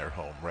stay in their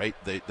home, right?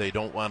 They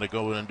don't want to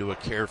go into a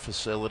care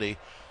facility.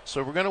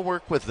 So we're going to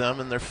work with them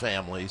and their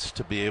families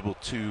to be able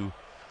to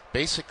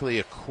basically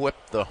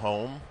equip the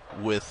home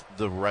with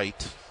the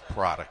right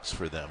products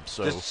for them.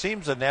 So this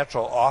seems a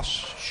natural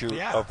offshoot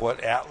of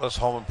what Atlas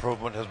Home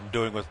Improvement has been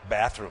doing with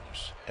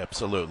bathrooms.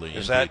 Absolutely.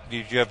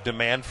 Did you have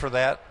demand for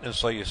that? And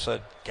so you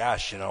said,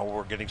 gosh,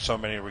 we're getting so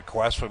many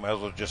requests, we might as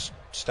well just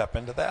step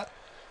into that?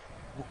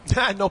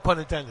 No pun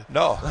intended.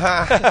 No.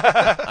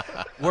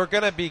 We're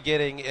going to be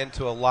getting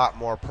into a lot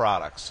more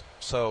products.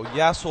 So,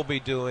 yes, we'll be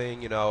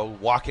doing,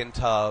 walk-in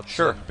tubs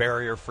and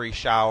barrier-free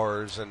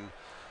showers, and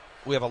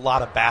we have a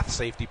lot of bath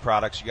safety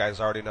products. You guys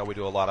already know we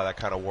do a lot of that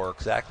kind of work.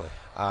 Exactly.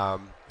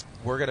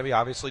 We're going to be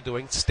obviously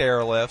doing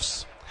stair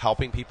lifts,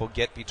 helping people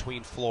get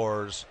between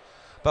floors.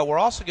 But we're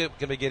also going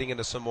to be getting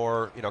into some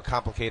more,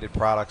 complicated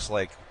products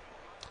like,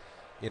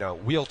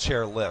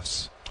 wheelchair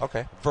lifts.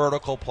 Okay.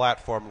 Vertical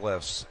platform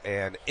lifts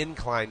and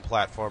incline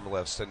platform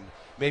lifts, and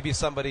maybe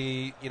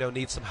somebody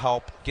needs some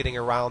help getting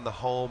around the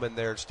home, and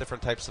there's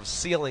different types of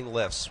ceiling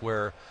lifts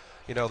where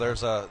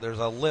there's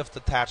a lift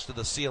attached to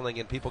the ceiling,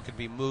 and people can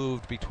be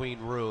moved between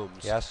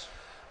rooms. Yes.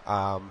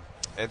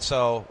 And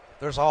so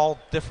there's all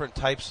different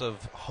types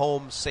of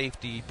home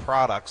safety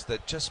products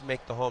that just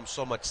make the home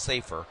so much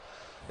safer.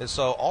 And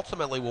so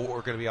ultimately what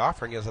we're going to be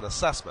offering is an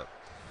assessment.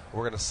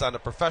 We're going to send a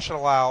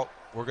professional out.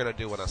 We're going to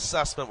do an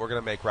assessment. We're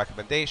going to make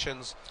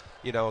recommendations.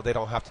 They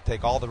don't have to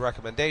take all the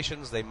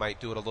recommendations. They might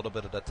do it a little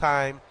bit at a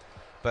time.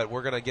 But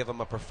we're going to give them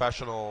a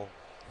professional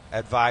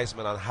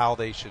advisement on how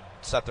they should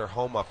set their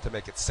home up to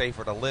make it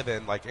safer to live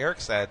in. Like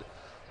Eric said,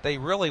 they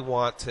really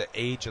want to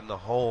age in the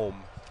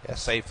home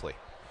safely.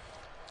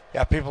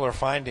 Yeah, people are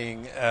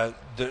finding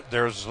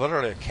there's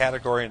literally a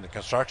category in the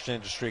construction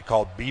industry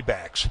called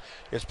B-backs.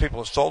 It's people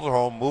that sold their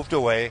home, moved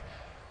away,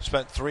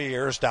 spent 3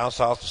 years down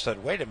south and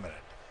said, wait a minute,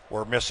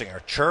 we're missing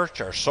our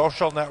church, our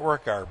social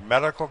network, our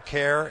medical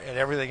care, and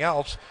everything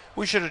else.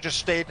 We should have just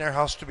stayed in our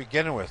house to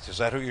begin with. Is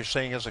that who you're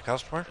seeing as a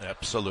customer?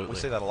 Absolutely. We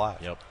say that a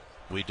lot. Yep,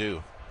 we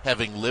do.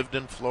 Having lived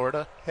in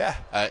Florida,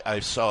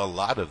 I saw a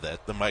lot of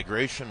that. The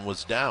migration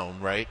was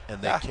down, right,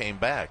 and they came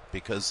back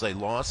because they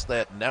lost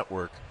that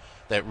network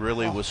that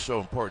really was so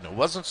important. It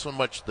wasn't so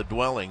much the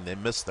dwelling, they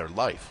missed their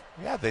life.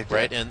 Yeah, they did.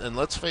 Right, and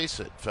let's face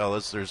it,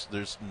 fellas,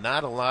 there's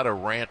not a lot of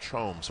ranch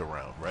homes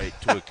around, right,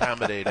 to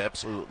accommodate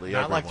absolutely not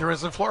everyone. like there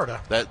is in Florida.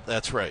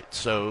 That's right.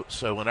 So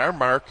in our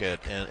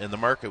market and in the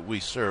market we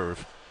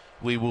serve,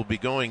 we will be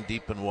going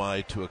deep and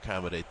wide to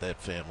accommodate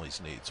that family's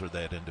needs or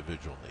that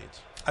individual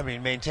needs. I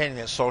mean, maintaining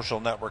that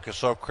social network is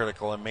so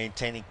critical, and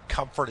maintaining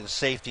comfort and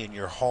safety in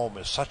your home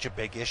is such a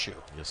big issue.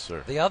 Yes,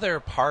 sir. The other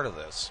part of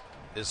this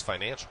is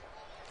financial.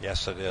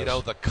 Yes, it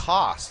is. The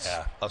costs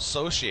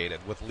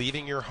associated with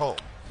leaving your home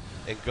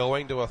and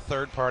going to a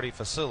third-party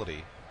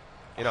facility,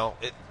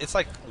 it's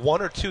like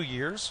 1 or 2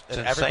 years,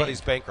 and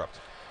everybody's bankrupt.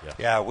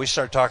 Yeah, we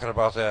started talking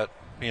about that,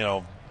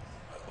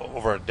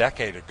 over a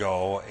decade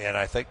ago, and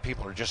I think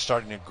people are just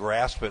starting to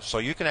grasp it. So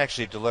you can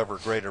actually deliver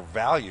greater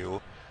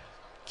value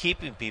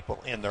keeping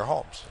people in their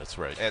homes. That's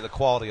right. And the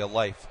quality of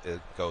life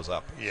goes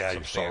up. Yeah,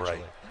 you're so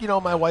right.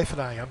 My wife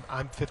and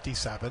I'm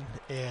 57,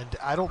 and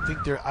I don't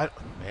think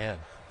Man.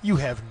 You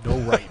have no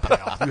right,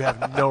 pal. You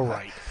have no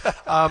right.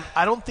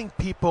 I don't think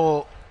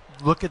people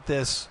look at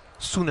this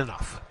soon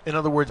enough. In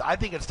other words, I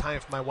think it's time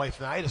for my wife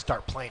and I to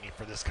start planning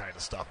for this kind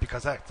of stuff,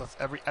 because that's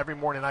every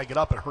morning I get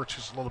up, it hurts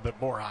just a little bit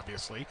more,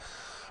 obviously.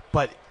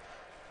 But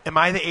am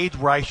I the age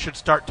where I should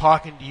start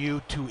talking to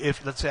you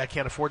if, let's say I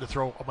can't afford to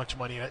throw a bunch of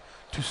money in it,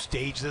 to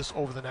stage this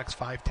over the next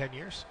 5-10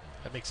 years?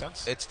 That makes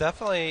sense? It's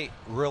definitely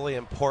really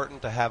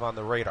important to have on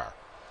the radar.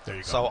 There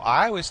you go. So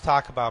I always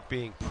talk about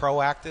being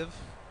proactive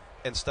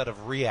instead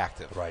of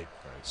reactive. Right.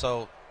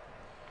 So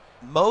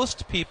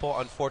most people,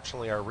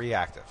 unfortunately, are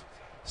reactive.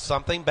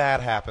 Something bad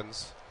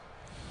happens,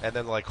 and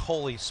then like,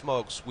 holy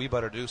smokes, we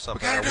better do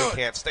something, or we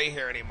can't stay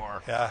here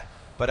anymore. Yeah.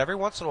 But every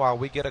once in a while,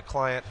 we get a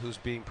client who's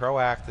being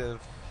proactive,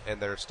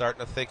 and they're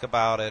starting to think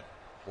about it.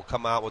 We'll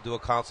come out, we'll do a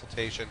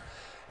consultation.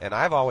 And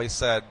I've always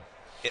said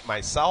it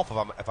myself,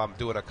 if I'm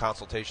doing a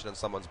consultation in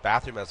someone's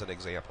bathroom, as an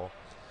example,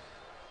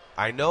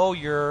 I know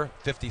you're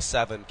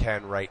 57,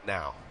 Ken, right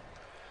now,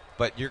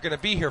 but you're going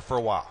to be here for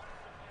a while.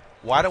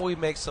 Why don't we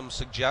make some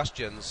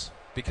suggestions,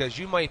 because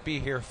you might be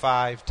here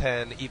 5,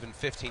 10, even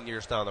 15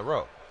 years down the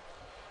road.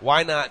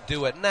 Why not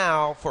do it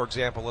now? For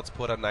example, let's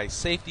put a nice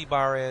safety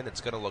bar in.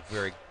 It's going to look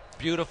very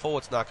beautiful.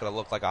 It's not going to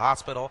look like a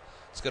hospital.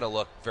 It's going to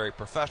look very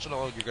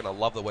professional. You're going to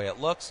love the way it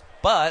looks.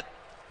 But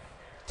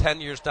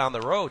 10 years down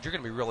the road, you're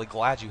going to be really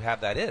glad you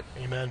have that in.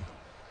 Amen.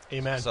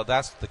 Amen. So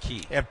that's the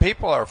key. And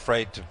people are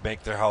afraid to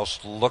make their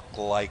house look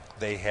like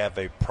they have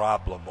a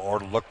problem, or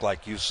look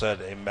like, you said,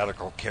 a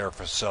medical care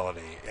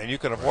facility. And you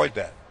can avoid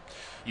that.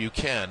 You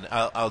can.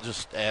 I'll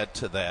just add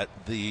to that.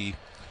 The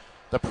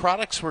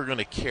products we're going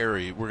to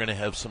carry, we're going to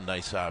have some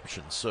nice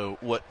options. So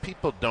what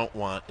people don't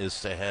want is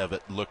to have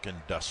it look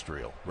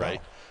industrial, right?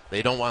 No.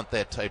 They don't want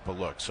that type of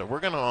look. So we're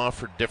going to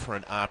offer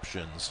different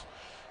options,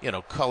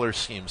 color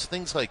schemes,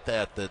 things like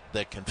that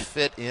can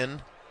fit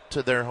in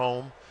to their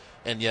home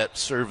and yet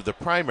serve the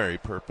primary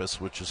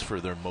purpose, which is for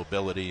their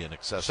mobility and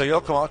accessibility. So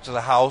you'll come out to the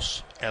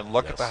house and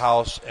look at the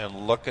house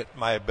and look at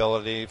my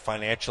ability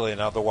financially and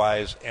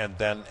otherwise, and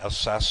then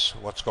assess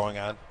what's going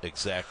on?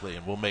 Exactly,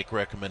 and we'll make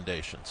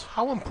recommendations.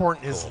 How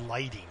important is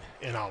lighting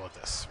in all of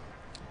this?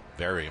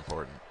 Very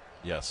important,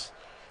 yes.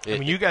 I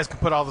mean, you guys can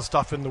put all the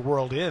stuff in the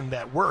world in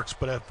that works,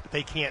 but if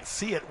they can't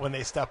see it when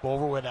they step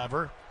over,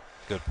 whatever.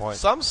 Good point.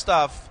 Some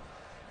stuff,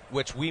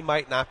 which we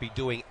might not be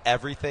doing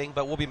everything,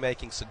 but we'll be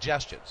making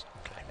suggestions.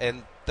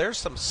 And there's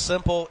some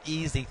simple,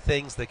 easy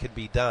things that can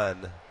be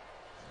done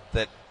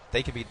that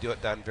they can be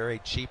done very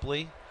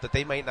cheaply that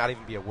they might not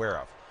even be aware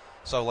of.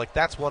 So, like,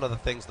 that's one of the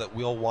things that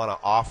we'll want to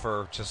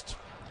offer just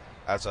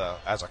as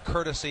a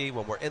courtesy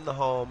when we're in the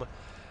home.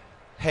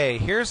 Hey,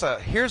 here's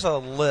a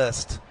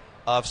list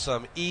of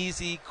some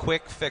easy,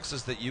 quick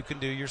fixes that you can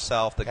do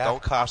yourself that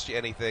don't cost you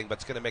anything, but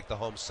it's going to make the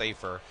home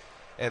safer.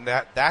 And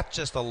that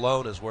just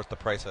alone is worth the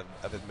price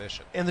of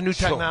admission. And the new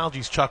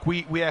technologies, Chuck.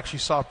 We actually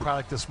saw a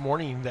product this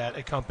morning that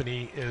a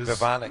company is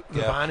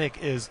Vivonic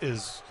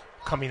is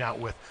coming out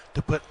with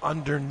to put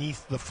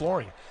underneath the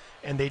flooring,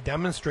 and they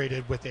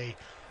demonstrated with a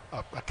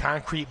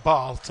concrete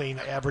ball saying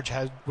the average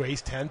head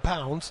weighs 10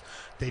 pounds.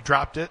 They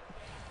dropped it.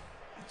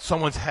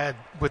 Someone's head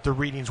with the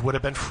readings would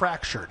have been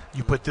fractured.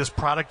 You put this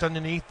product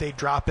underneath, they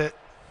drop it,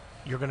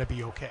 you're going to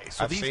be okay.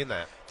 So I've seen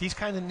that. These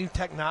kind of new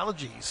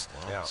technologies.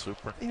 Wow, yeah,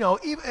 super.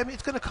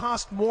 It's going to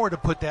cost more to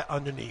put that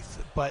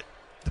underneath, but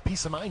the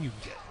peace of mind you can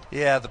get.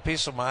 Yeah, the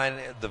peace of mind,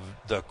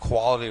 the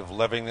quality of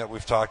living that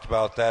we've talked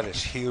about, that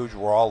is huge.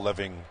 We're all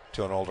living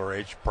to an older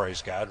age,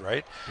 praise God,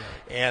 right?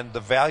 And the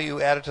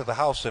value added to the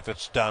house if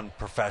it's done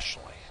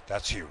professionally,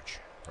 that's huge.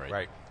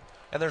 Right.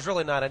 And there's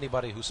really not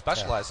anybody who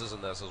specializes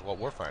in this is what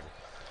we're finding.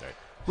 Right.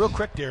 Real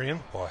quick, Darian.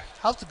 Boy.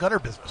 How's the gutter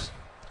business?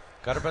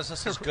 Gutter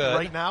business is good.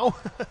 Right now?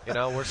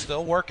 We're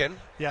still working.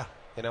 Yeah.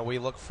 We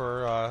look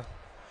for...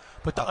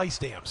 but the ice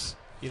dams.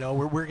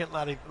 We're getting a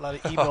lot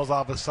of emails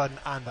all of a sudden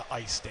on the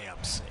ice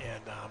dams.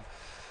 And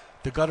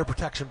the gutter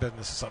protection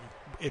business is something,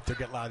 if they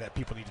get a lot of that,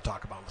 people need to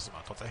talk about this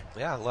month, don't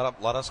they? Yeah,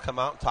 let us come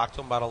out and talk to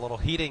them about a little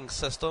heating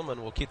system,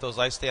 and we'll keep those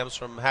ice dams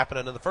from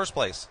happening in the first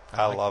place.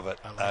 I love it.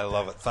 I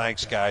love it.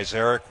 Thanks, guys.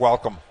 Eric,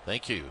 welcome.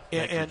 Thank you.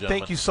 And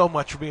thank you so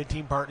much for being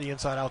team part of the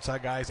Inside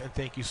Outside guys, and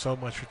thank you so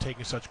much for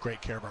taking such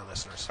great care of our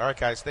listeners. All right,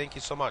 guys. Thank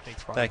you so much.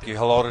 Thank you.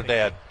 Hello to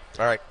Dad.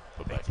 All right.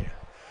 Thank you.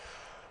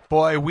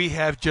 Boy, we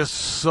have just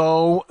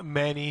so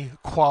many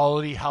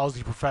quality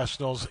housing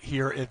professionals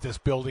here at this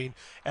building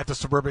at the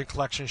Suburban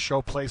Collection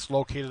Showplace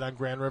located on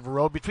Grand River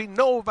Road between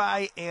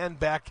Novi and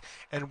Beck,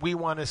 and we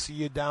want to see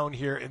you down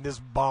here in this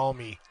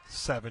balmy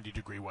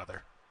 70-degree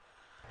weather.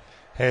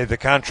 Hey, the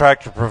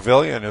Contractor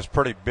Pavilion is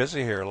pretty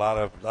busy here. A lot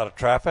of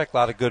traffic, a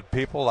lot of good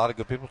people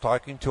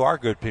talking to our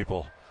good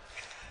people.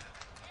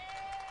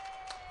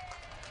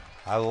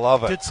 I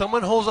love it. Did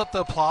someone hold up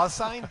the applause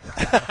sign?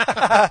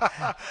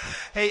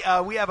 Hey,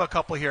 we have a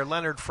couple here.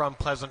 Leonard from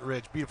Pleasant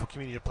Ridge, beautiful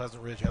community of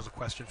Pleasant Ridge, has a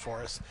question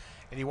for us.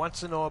 And he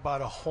wants to know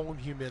about a home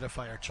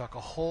humidifier, Chuck,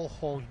 a whole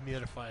home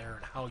humidifier,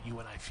 and how you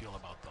and I feel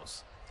about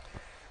those.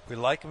 We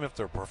like them if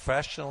they're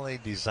professionally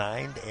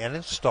designed and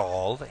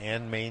installed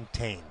and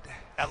maintained.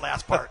 That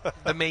last part,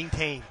 the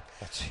maintain.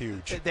 That's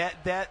huge.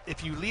 That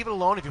if you leave it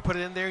alone, if you put it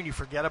in there and you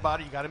forget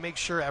about it, you got to make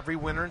sure every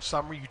winter and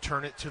summer you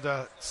turn it to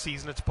the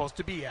season it's supposed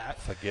to be at.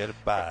 Forget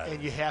about it.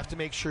 And you have to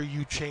make sure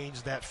you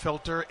change that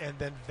filter and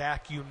then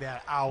vacuum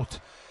that out.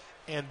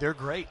 And they're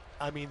great.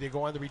 I mean, they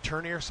go on the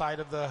return air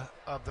side of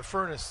the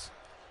furnace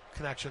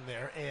connection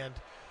there, and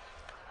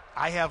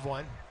I have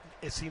one.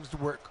 It seems to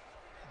work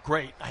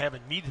great. I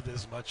haven't needed it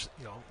as much,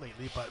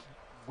 lately, but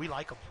we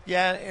like them.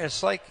 Yeah,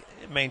 it's like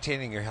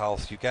maintaining your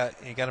health. You got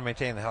to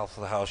maintain the health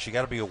of the house. You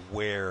got to be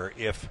aware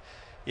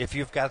if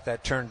you've got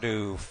that turned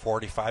to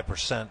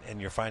 45% and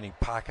you're finding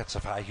pockets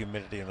of high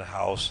humidity in the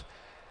house,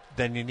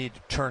 then you need to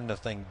turn the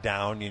thing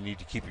down. You need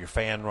to keep your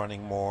fan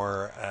running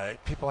more.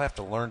 People have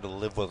to learn to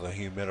live with a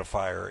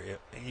humidifier,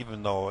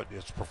 even though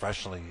it's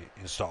professionally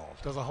installed.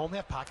 Does a home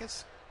have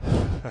pockets?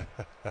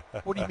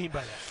 What do you mean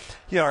by that?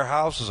 Yeah, our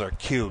houses are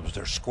cubes.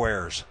 They're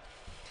squares,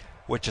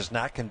 which is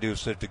not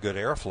conducive to good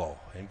airflow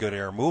and good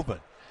air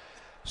movement.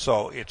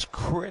 So it's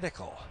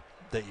critical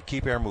that you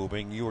keep air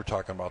moving. You were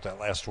talking about that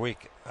last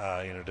week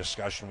in a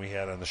discussion we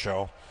had on the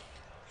show.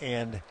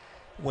 And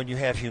when you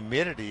have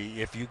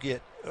humidity, if you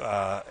get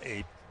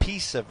a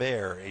piece of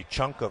air, a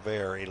chunk of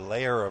air, a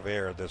layer of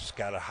air that's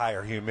got a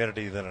higher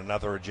humidity than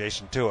another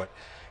adjacent to it,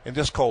 in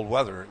this cold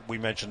weather, we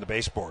mentioned the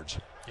baseboards.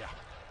 Yeah.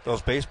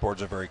 Those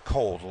baseboards are very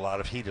cold. A lot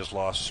of heat is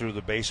lost through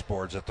the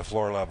baseboards at the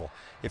floor level.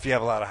 If you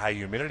have a lot of high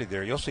humidity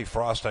there, you'll see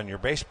frost on your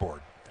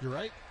baseboard. You're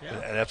right. Yeah.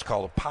 And that's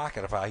called a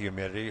pocket of high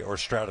humidity, or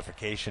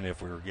stratification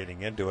if we were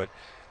getting into it.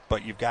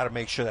 But you've got to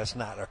make sure that's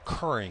not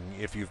occurring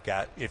if you're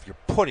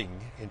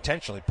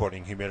intentionally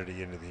putting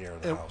humidity into the air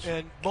in the house.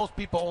 And most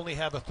people only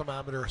have a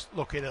thermometer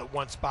located at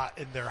one spot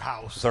in their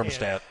house.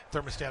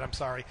 Thermostat, I'm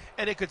sorry.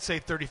 And it could say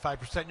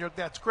 35%.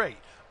 That's great.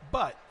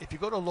 But if you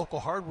go to a local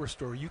hardware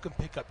store, you can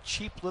pick up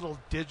cheap little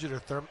digital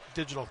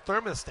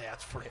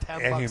thermostats for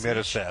 $10 and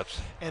humidistats. Each,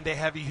 and they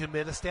have a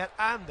humidistat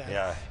on them.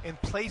 Yeah.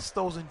 And place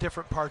those in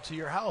different parts of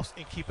your house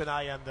and keep an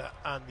eye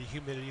on the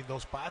humidity in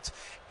those spots.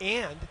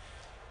 And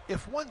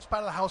if one spot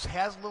of the house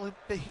has a little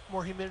bit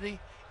more humidity,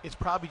 it's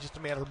probably just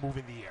a matter of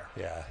moving the air.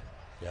 Yeah.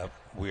 Yep.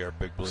 We are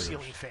big believers.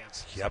 Ceiling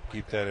fans. Yep.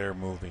 Keep that air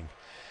moving.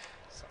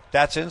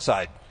 That's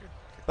inside.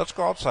 Let's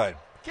go outside.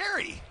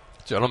 Gary.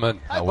 Gentlemen,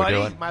 how buddy,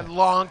 we doing? My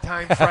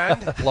longtime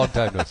friend. Long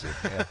time no see.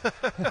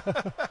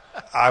 Yeah.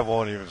 I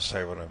won't even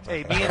say what I'm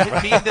thinking.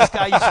 Hey, me and this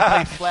guy used to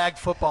play flag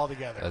football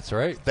together. That's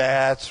right.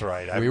 That's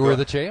right. We were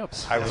the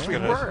champs. I was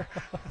going to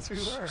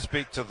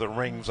speak to the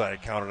rings I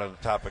counted on the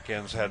top of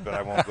Ken's head, but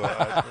I won't go.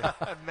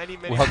 Many.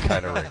 What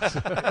kind of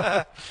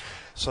rings?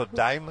 So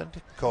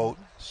Diamond Coat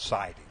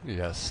Siding.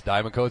 Yes,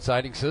 Diamond Coat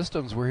Siding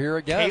Systems. We're here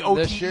again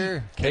K-O-T-E. this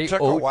year. It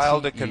took a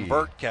while to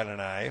convert Ken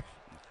and I.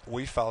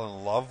 We fell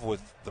in love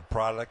with the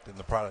product and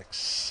the product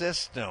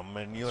system,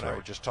 and you and I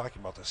were just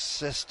talking about the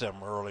system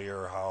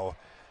earlier, how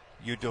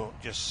You don't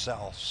just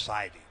sell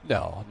siding.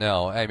 No.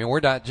 I mean, we're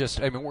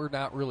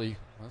not really.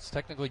 Let's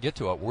technically get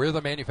to it. We're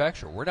the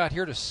manufacturer. We're not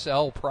here to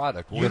sell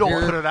product. You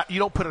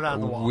don't put it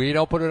on the wall. We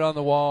don't put it on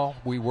the wall.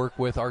 We work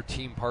with our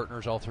team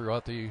partners all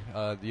throughout the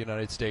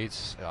United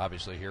States.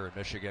 Obviously, here in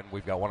Michigan,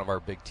 we've got one of our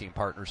big team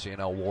partners,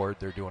 C&L Ward.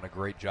 They're doing a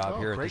great job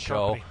here at the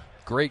show. Company.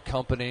 Great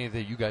company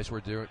that you guys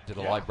did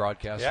a live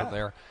broadcast from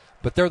there.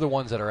 But they're the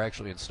ones that are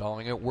actually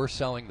installing it. We're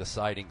selling the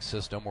siding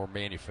system. We're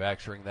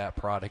manufacturing that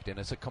product, and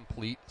it's a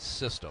complete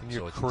system. And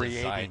you're so it's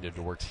designed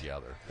to work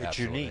together. It's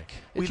Absolutely. unique.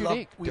 It's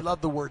unique. We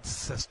love the word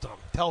system.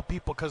 Tell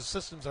people, because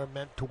systems are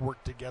meant to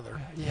work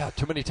together. Yeah,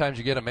 too many times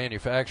you get a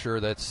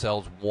manufacturer that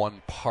sells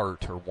one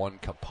part or one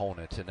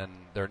component, and then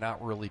they're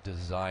not really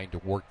designed to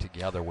work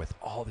together with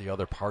all the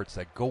other parts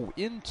that go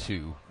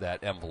into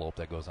that envelope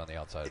that goes on the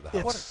outside of the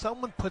house. If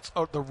someone puts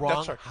the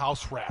wrong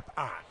house wrap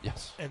on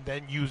Yes. and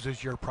then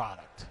uses your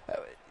product.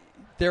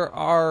 There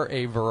are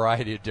a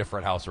variety of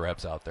different house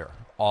wraps out there.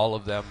 All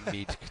of them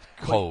meet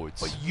codes.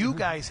 But you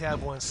guys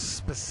have one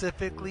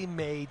specifically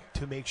made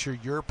to make sure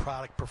your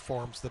product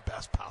performs the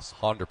best possible.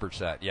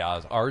 100%.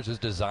 Yeah, ours is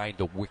designed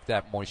to wick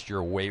that moisture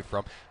away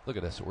from. Look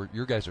at this.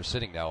 You guys are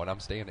sitting now, and I'm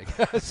standing.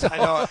 So, I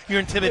know.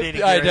 You're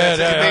intimidating. I did.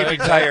 You made me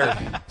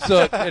tired. So,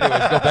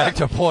 anyways, go back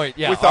to point.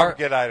 Yeah, we thought we'd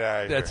get eye to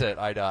eye. That's it,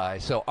 eye to eye.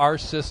 So our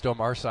system,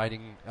 our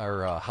siding,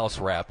 our house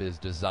wrap is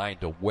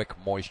designed to wick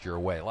moisture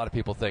away. A lot of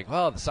people think,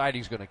 well, the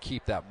siding's going to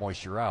keep that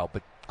moisture out,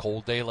 but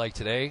cold day like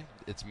today,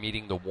 it's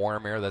meeting the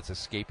warm air that's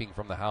escaping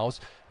from the house.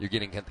 You're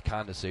getting the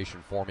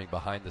condensation forming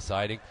behind the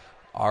siding.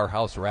 Our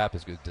house wrap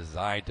is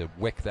designed to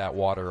wick that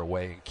water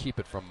away and keep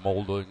it from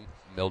molding,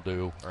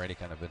 mildew, or any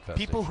kind of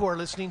infestation. People who are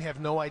listening have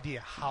no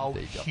idea how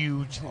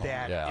huge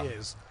that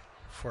is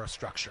for a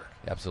structure.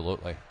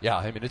 Absolutely. Yeah,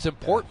 I mean, it's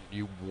important.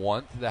 You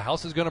want, the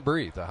house is going to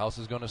breathe. The house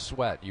is going to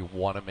sweat. You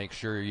want to make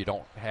sure you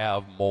don't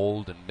have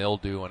mold and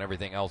mildew and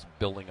everything else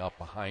building up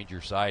behind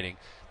your siding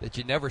that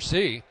you never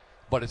see,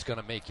 but it's going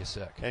to make you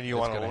sick. And you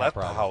want to let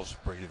the house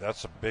breathe.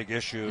 That's a big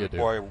issue.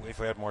 Boy, if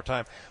we had more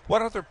time.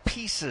 What other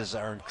pieces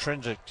are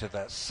intrinsic to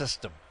that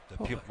system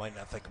that people might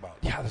not think about?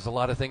 Yeah, there's a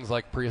lot of things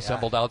like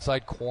pre-assembled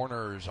outside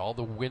corners, all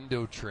the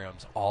window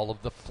trims, all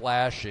of the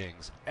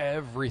flashings,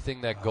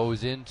 everything that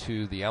goes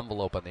into the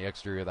envelope on the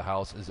exterior of the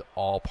house is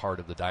all part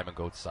of the Diamond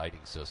Coat siding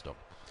system.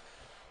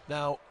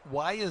 Now,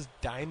 why is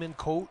Diamond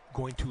Coat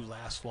going to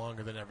last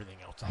longer than everything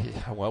else?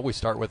 Yeah, well, we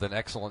start with an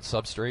excellent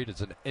substrate. It's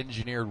an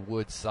engineered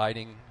wood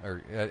siding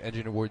or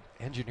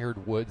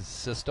engineered wood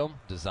system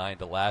designed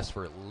to last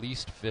for at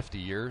least 50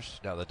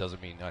 years. Now, that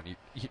doesn't mean on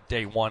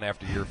day one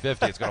after year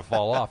 50 it's going to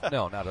fall off.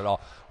 No, not at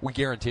all. We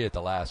guarantee it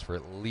to last for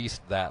at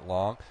least that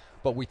long,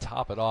 but we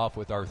top it off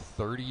with our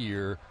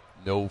 30-year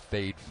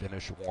no-fade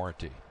finish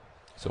warranty.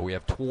 So we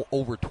have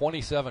over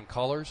 27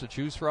 colors to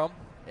choose from,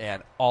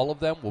 and all of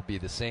them will be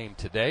the same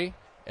today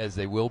as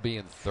they will be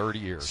in 30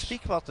 years.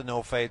 Speak about the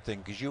no-fade thing,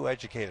 because you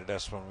educated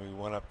us when we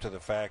went up to the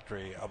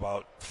factory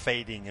about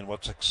fading and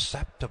what's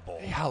acceptable.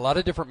 Yeah, a lot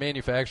of different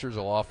manufacturers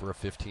will offer a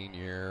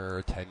 15-year,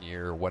 or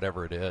 10-year,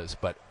 whatever it is,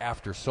 but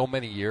after so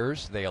many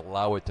years, they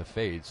allow it to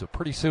fade. So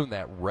pretty soon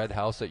that red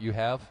house that you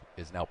have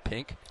is now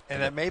pink.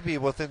 And it may be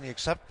within the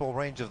acceptable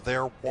range of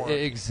their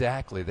warranty.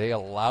 Exactly. They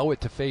allow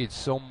it to fade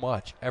so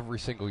much every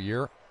single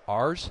year.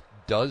 Ours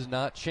does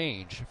not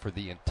change for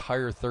the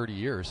entire 30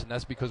 years, and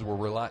that's because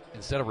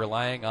instead of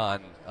relying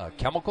on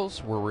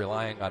chemicals, we're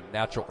relying on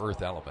natural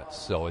earth elements.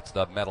 So it's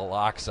the metal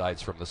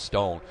oxides from the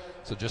stone.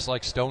 So just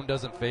like stone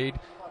doesn't fade,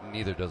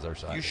 neither does our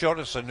siding. You showed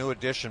us a new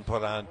addition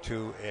put on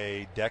to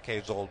a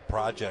decades-old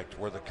project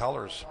where the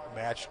colors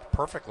matched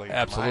perfectly.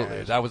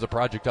 Absolutely. That was a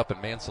project up in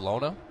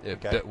Mansalona.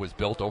 It was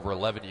built over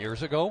 11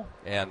 years ago,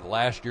 and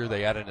last year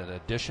they added an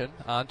addition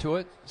onto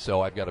it.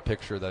 So I've got a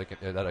picture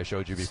that I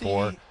showed you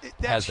before.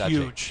 That's that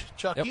huge. change.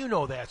 Chuck, Yep. you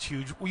know that's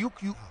huge. You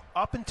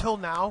up until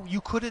now,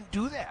 you couldn't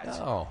do that.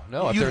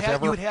 No. You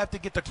would have to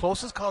get the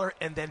closest color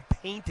and then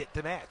paint it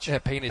to match. Yeah,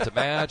 paint it to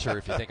match, or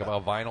if you think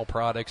about vinyl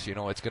products,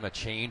 it's going to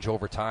change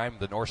over time.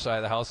 The north side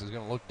of the house is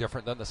going to look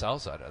different than the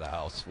south side of the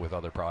house with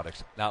other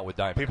products, not with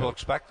Diamond People Coat.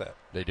 expect that.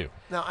 They do.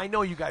 Now, I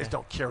know you guys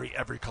don't carry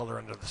every color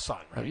under the sun,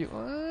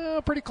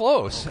 right? Pretty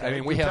close. Okay, I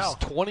mean, we have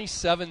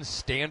 27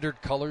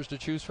 standard colors to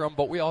choose from,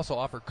 but we also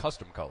offer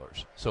custom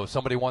colors. So if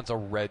somebody wants a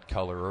red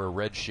color or a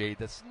red shade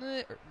that's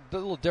a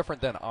little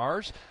different than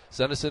ours,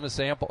 send us in a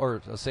sample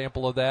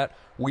of that.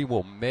 We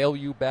will mail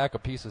you back a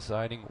piece of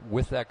siding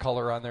with that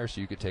color on there,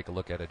 so you can take a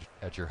look at it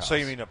at your house. So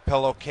you mean a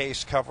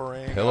pillowcase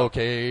covering?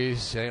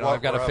 Pillowcase.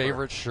 I've got a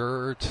favorite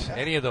shirt.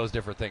 Any of those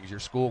different things. Your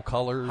school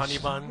colors. Honey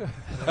bun.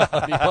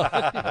 Honey bun.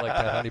 I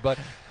like that honey bun.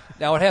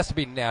 Now, it has to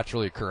be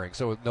naturally occurring,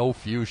 so with no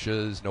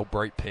fuchsias, no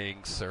bright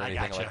pinks, or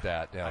anything like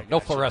that. Yeah, no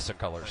fluorescent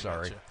colors,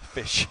 sorry.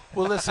 Fish.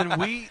 Well, listen,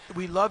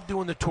 we love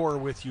doing the tour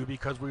with you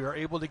because we are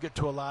able to get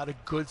to a lot of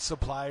good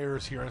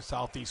suppliers here in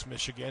Southeast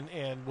Michigan,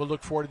 and we'll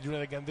look forward to doing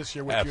it again this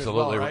year with you as well.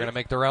 Absolutely. Right? We're going to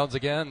make the rounds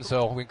again,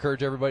 so we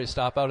encourage everybody to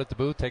stop out at the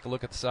booth, take a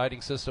look at the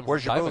siding system.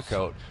 Where's your Diamond booth?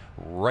 Coat?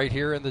 Right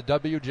here in the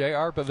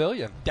WJR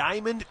Pavilion.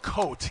 Diamond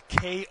Coat,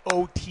 KOTE.com.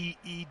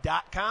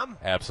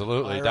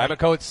 Absolutely. All right.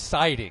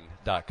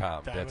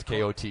 DiamondCoatSiding.com. That's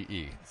KOTE.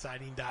 SIDE.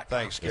 Siding.com.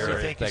 Thanks, Gary.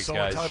 Gary. Thank you Thanks, so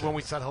guys. much. Tell everyone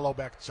we said hello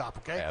back at the shop,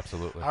 okay?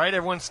 Absolutely. All right,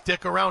 everyone,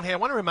 stick around. Hey, I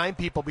want to remind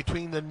people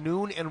between the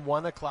noon and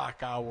 1 o'clock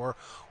hour,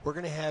 we're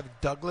going to have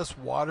Douglas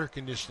water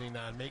conditioning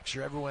on. Make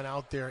sure everyone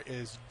out there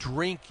is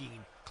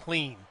drinking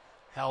clean,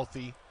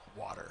 healthy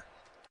water.